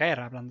dejado caer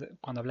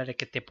cuando hablé de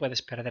que te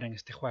puedes perder en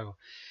este juego.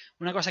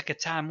 Una cosa que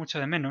echaba mucho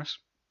de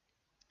menos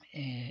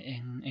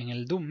en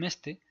el Doom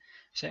este,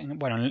 o sea,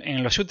 bueno,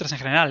 en los shooters en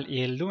general,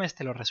 y el Doom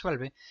este lo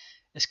resuelve,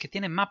 es que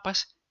tiene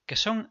mapas que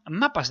son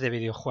mapas de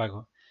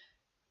videojuego.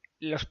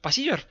 Los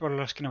pasillos por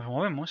los que nos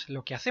movemos,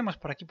 lo que hacemos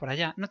por aquí y por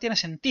allá, no tiene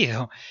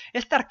sentido.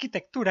 Esta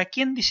arquitectura,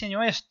 ¿quién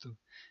diseñó esto?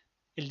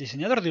 El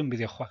diseñador de un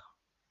videojuego.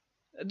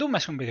 Doom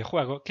es un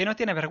videojuego que no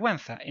tiene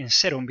vergüenza en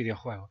ser un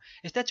videojuego.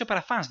 Está hecho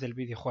para fans del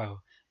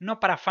videojuego, no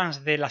para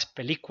fans de las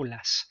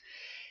películas.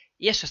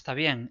 Y eso está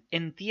bien.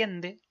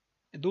 Entiende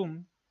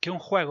Doom que un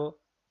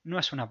juego no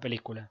es una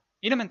película.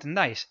 Y no me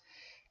entendáis.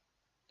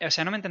 O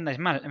sea, no me entendáis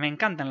mal. Me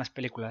encantan las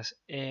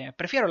películas.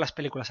 Prefiero las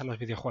películas a los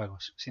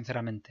videojuegos,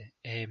 sinceramente.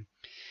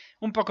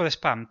 Un poco de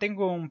spam.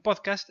 Tengo un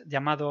podcast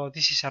llamado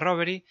This is a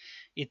Robbery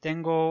y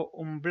tengo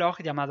un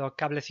blog llamado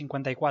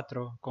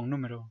Cable54 con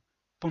número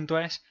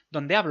 .es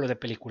donde hablo de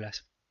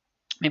películas.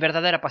 Mi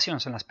verdadera pasión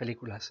son las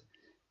películas,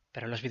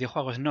 pero los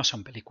videojuegos no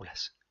son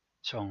películas,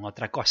 son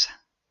otra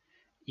cosa.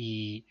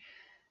 Y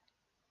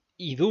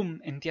Doom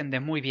entiende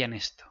muy bien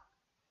esto.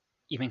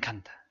 Y me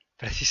encanta,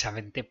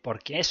 precisamente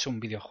porque es un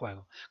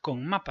videojuego,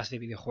 con mapas de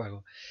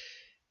videojuego,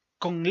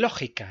 con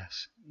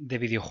lógicas de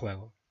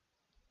videojuego.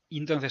 Y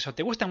entonces o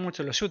te gustan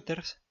mucho los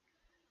shooters,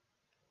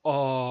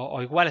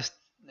 o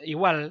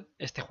igual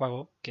este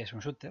juego, que es un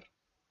shooter,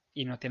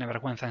 y no tiene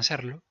vergüenza en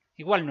serlo,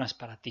 igual no es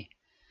para ti.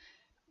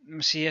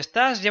 Si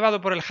estás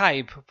llevado por el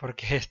hype,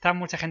 porque está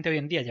mucha gente hoy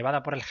en día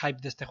llevada por el hype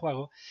de este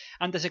juego,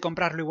 antes de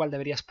comprarlo igual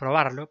deberías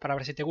probarlo para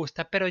ver si te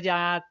gusta, pero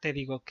ya te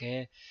digo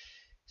que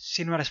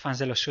si no eres fan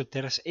de los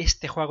shooters,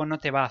 este juego no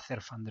te va a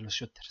hacer fan de los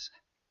shooters,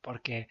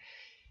 porque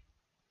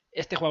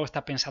este juego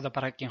está pensado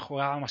para quien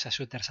jugábamos a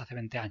shooters hace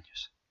 20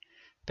 años,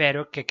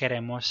 pero que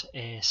queremos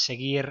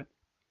seguir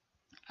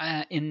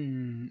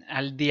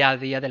al día a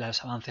día de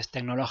los avances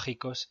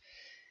tecnológicos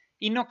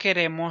y no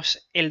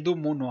queremos el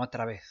Doom 1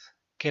 otra vez.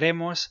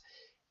 Queremos...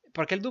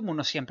 Porque el Doom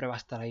 1 siempre va a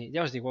estar ahí.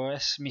 Ya os digo,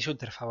 es mi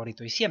shooter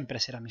favorito y siempre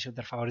será mi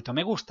shooter favorito.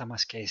 Me gusta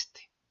más que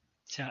este.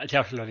 Ya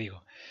os lo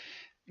digo.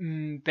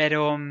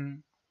 Pero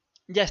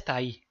ya está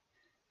ahí.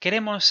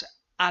 Queremos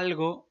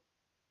algo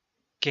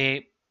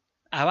que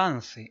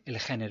avance el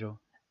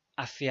género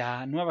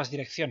hacia nuevas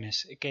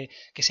direcciones, que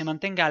se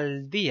mantenga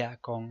al día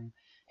con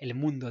el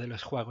mundo de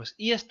los juegos.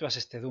 Y esto es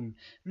este Doom.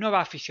 No va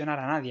a aficionar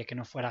a nadie que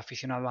no fuera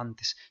aficionado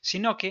antes,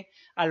 sino que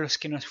a los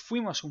que nos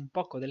fuimos un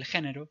poco del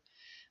género,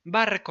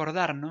 va a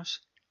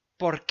recordarnos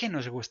por qué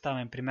nos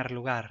gustaba en primer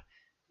lugar.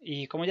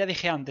 Y como ya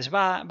dije antes,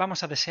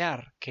 vamos a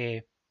desear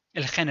que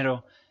el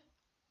género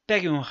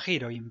pegue un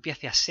giro y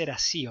empiece a ser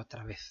así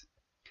otra vez.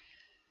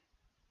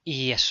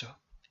 Y eso,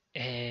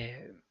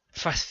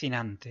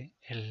 fascinante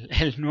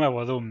el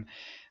nuevo Doom.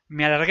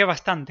 Me alargué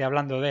bastante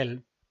hablando de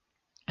él.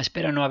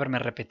 Espero no haberme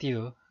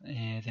repetido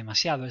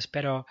demasiado.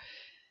 Espero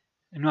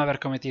no haber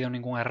cometido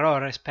ningún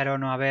error. Espero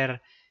no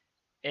haber...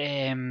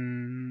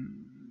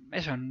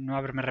 no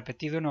haberme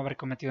repetido, no haber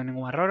cometido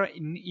ningún error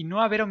y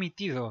no haber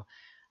omitido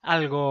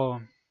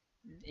algo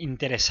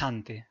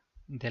interesante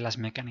de las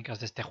mecánicas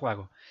de este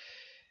juego.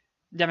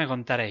 Ya me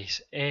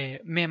contaréis.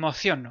 Me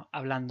emociono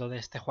hablando de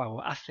este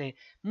juego. Hace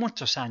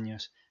muchos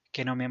años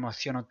que no me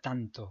emociono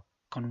tanto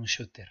con un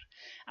shooter.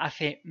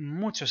 Hace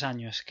muchos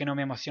años que no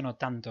me emociono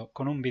tanto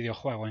con un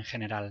videojuego en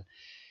general.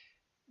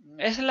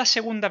 ¿Es la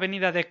segunda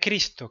venida de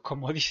Cristo,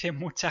 como dice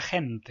mucha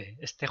gente,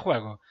 este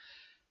juego?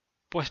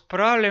 Pues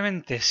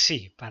probablemente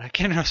sí. ¿Para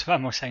qué nos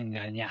vamos a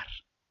engañar?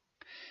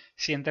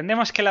 Si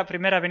entendemos que la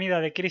primera venida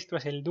de Cristo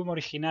es el Doom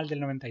original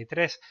del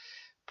 93,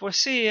 pues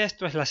sí,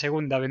 esto es la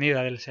segunda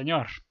venida del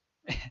Señor.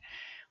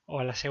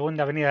 O la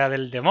segunda venida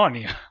del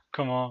demonio,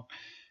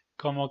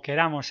 como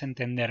queramos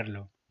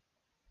entenderlo.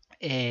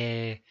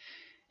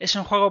 Es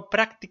un juego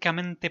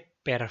prácticamente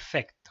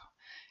perfecto.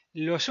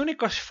 Los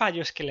únicos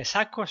fallos que le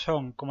saco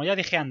son, como ya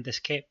dije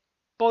antes, que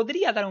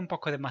podría dar un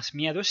poco de más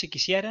miedo si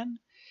quisieran,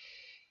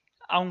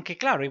 aunque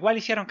claro, igual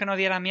hicieron que no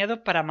diera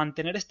miedo para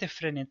mantener este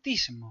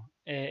frenetismo.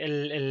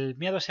 El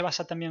miedo se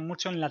basa también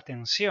mucho en la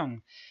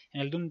tensión.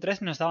 En el Doom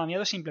 3 nos daba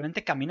miedo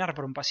simplemente caminar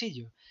por un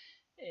pasillo.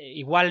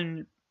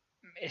 Igual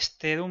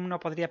este Doom no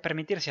podría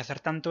permitirse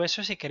hacer tanto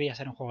eso si quería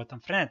ser un juego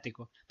tan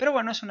frenético. Pero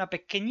bueno, es una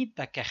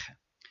pequeñita queja.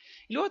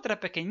 Y luego otra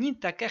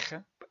pequeñita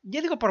queja,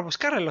 ya digo por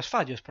buscarle los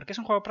fallos, porque es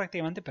un juego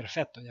prácticamente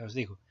perfecto, ya os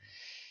digo.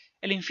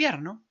 El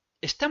infierno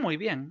está muy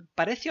bien,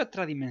 parece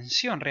otra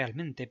dimensión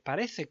realmente,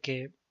 parece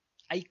que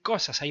hay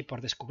cosas ahí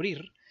por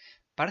descubrir,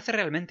 parece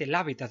realmente el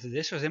hábitat de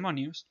esos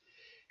demonios,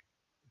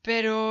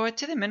 pero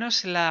eché de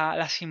menos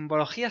la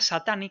simbología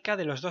satánica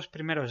de los dos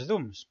primeros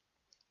Dooms.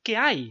 Que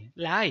hay,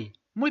 la hay,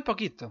 muy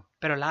poquito,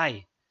 pero la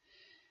hay.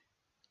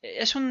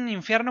 Es un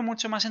infierno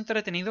mucho más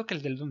entretenido que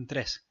el del Doom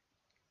 3.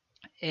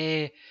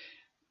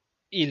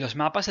 Y los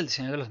mapas, el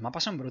diseño de los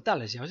mapas son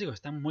brutales, ya os digo,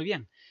 están muy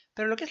bien.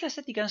 Pero lo que es la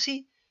estética en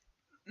sí,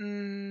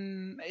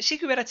 sí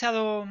que hubiera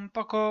echado un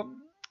poco...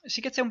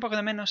 Sí que eché un poco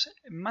de menos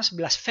más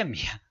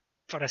blasfemia,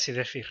 por así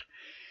decir.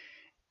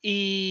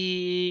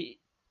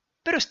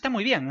 Pero está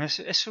muy bien,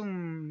 es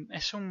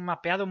un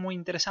mapeado muy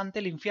interesante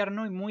el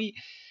infierno y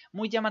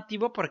muy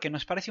llamativo porque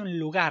nos parece un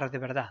lugar de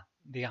verdad,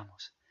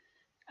 digamos.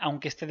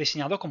 Aunque esté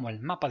diseñado como el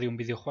mapa de un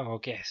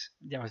videojuego que es,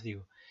 ya os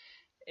digo.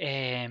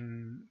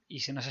 Y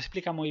se nos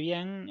explica muy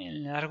bien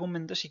en el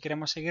argumento, si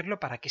queremos seguirlo,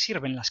 para qué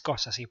sirven las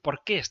cosas y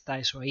por qué está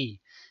eso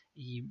ahí.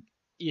 Y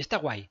está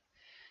guay.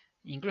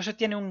 Incluso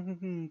tiene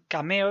un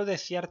cameo de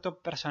cierto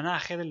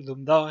personaje del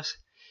Doom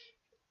 2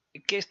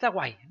 que está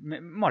guay,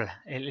 me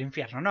mola el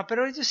infierno, ¿no?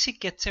 Pero yo sí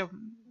que,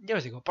 ya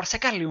os digo, por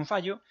sacarle un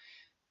fallo,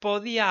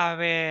 podía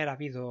haber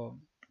habido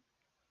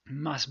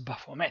más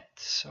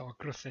Baphomets o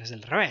cruces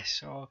del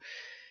revés o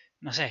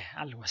no sé,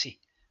 algo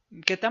así.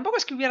 Que tampoco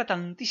es que hubiera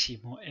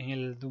tantísimo en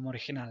el Doom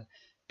original,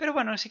 pero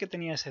bueno, sí que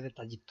tenía ese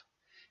detallito.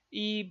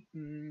 Y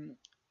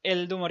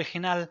el Doom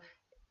original,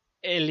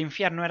 el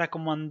infierno era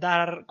como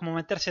andar, como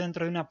meterse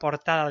dentro de una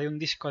portada de un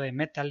disco de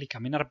metal y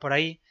caminar por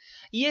ahí.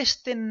 Y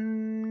este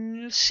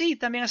sí,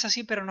 también es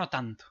así, pero no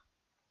tanto.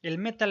 El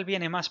metal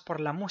viene más por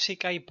la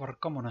música y por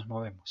cómo nos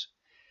movemos.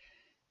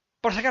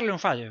 Por sacarle un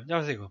fallo, ya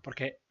os digo,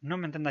 porque no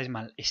me entendáis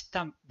mal,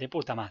 está de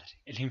puta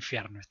madre el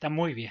infierno, está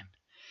muy bien.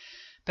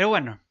 Pero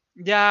bueno,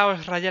 ya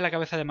os rayé la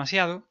cabeza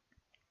demasiado,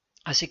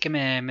 así que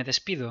me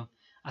despido.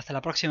 Hasta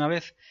la próxima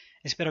vez.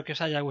 Espero que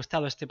os haya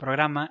gustado este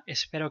programa.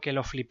 Espero que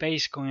lo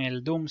flipéis con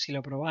el Doom si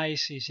lo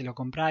probáis y si lo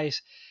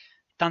compráis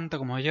tanto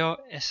como yo.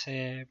 Es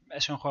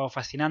un juego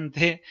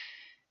fascinante.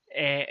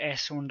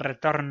 Es un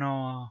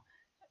retorno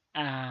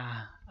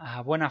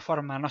a buena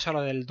forma no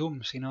solo del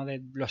Doom, sino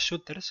de los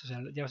shooters. O sea,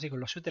 ya os digo,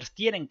 los shooters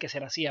tienen que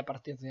ser así a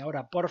partir de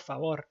ahora, por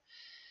favor.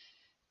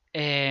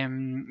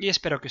 Y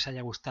espero que os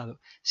haya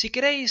gustado. Si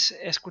queréis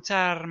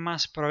escuchar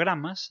más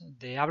programas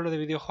de Hablo de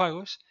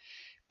Videojuegos,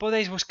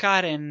 podéis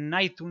buscar en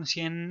iTunes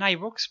y en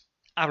iVoox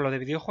Hablo de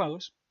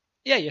Videojuegos,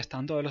 y ahí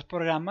están todos los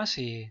programas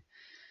y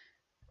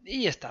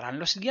estarán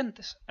los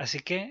siguientes.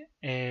 Así que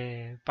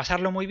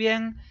pasarlo muy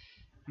bien,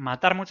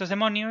 matar muchos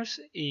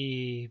demonios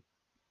y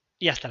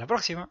hasta la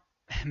próxima.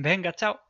 Venga, chao.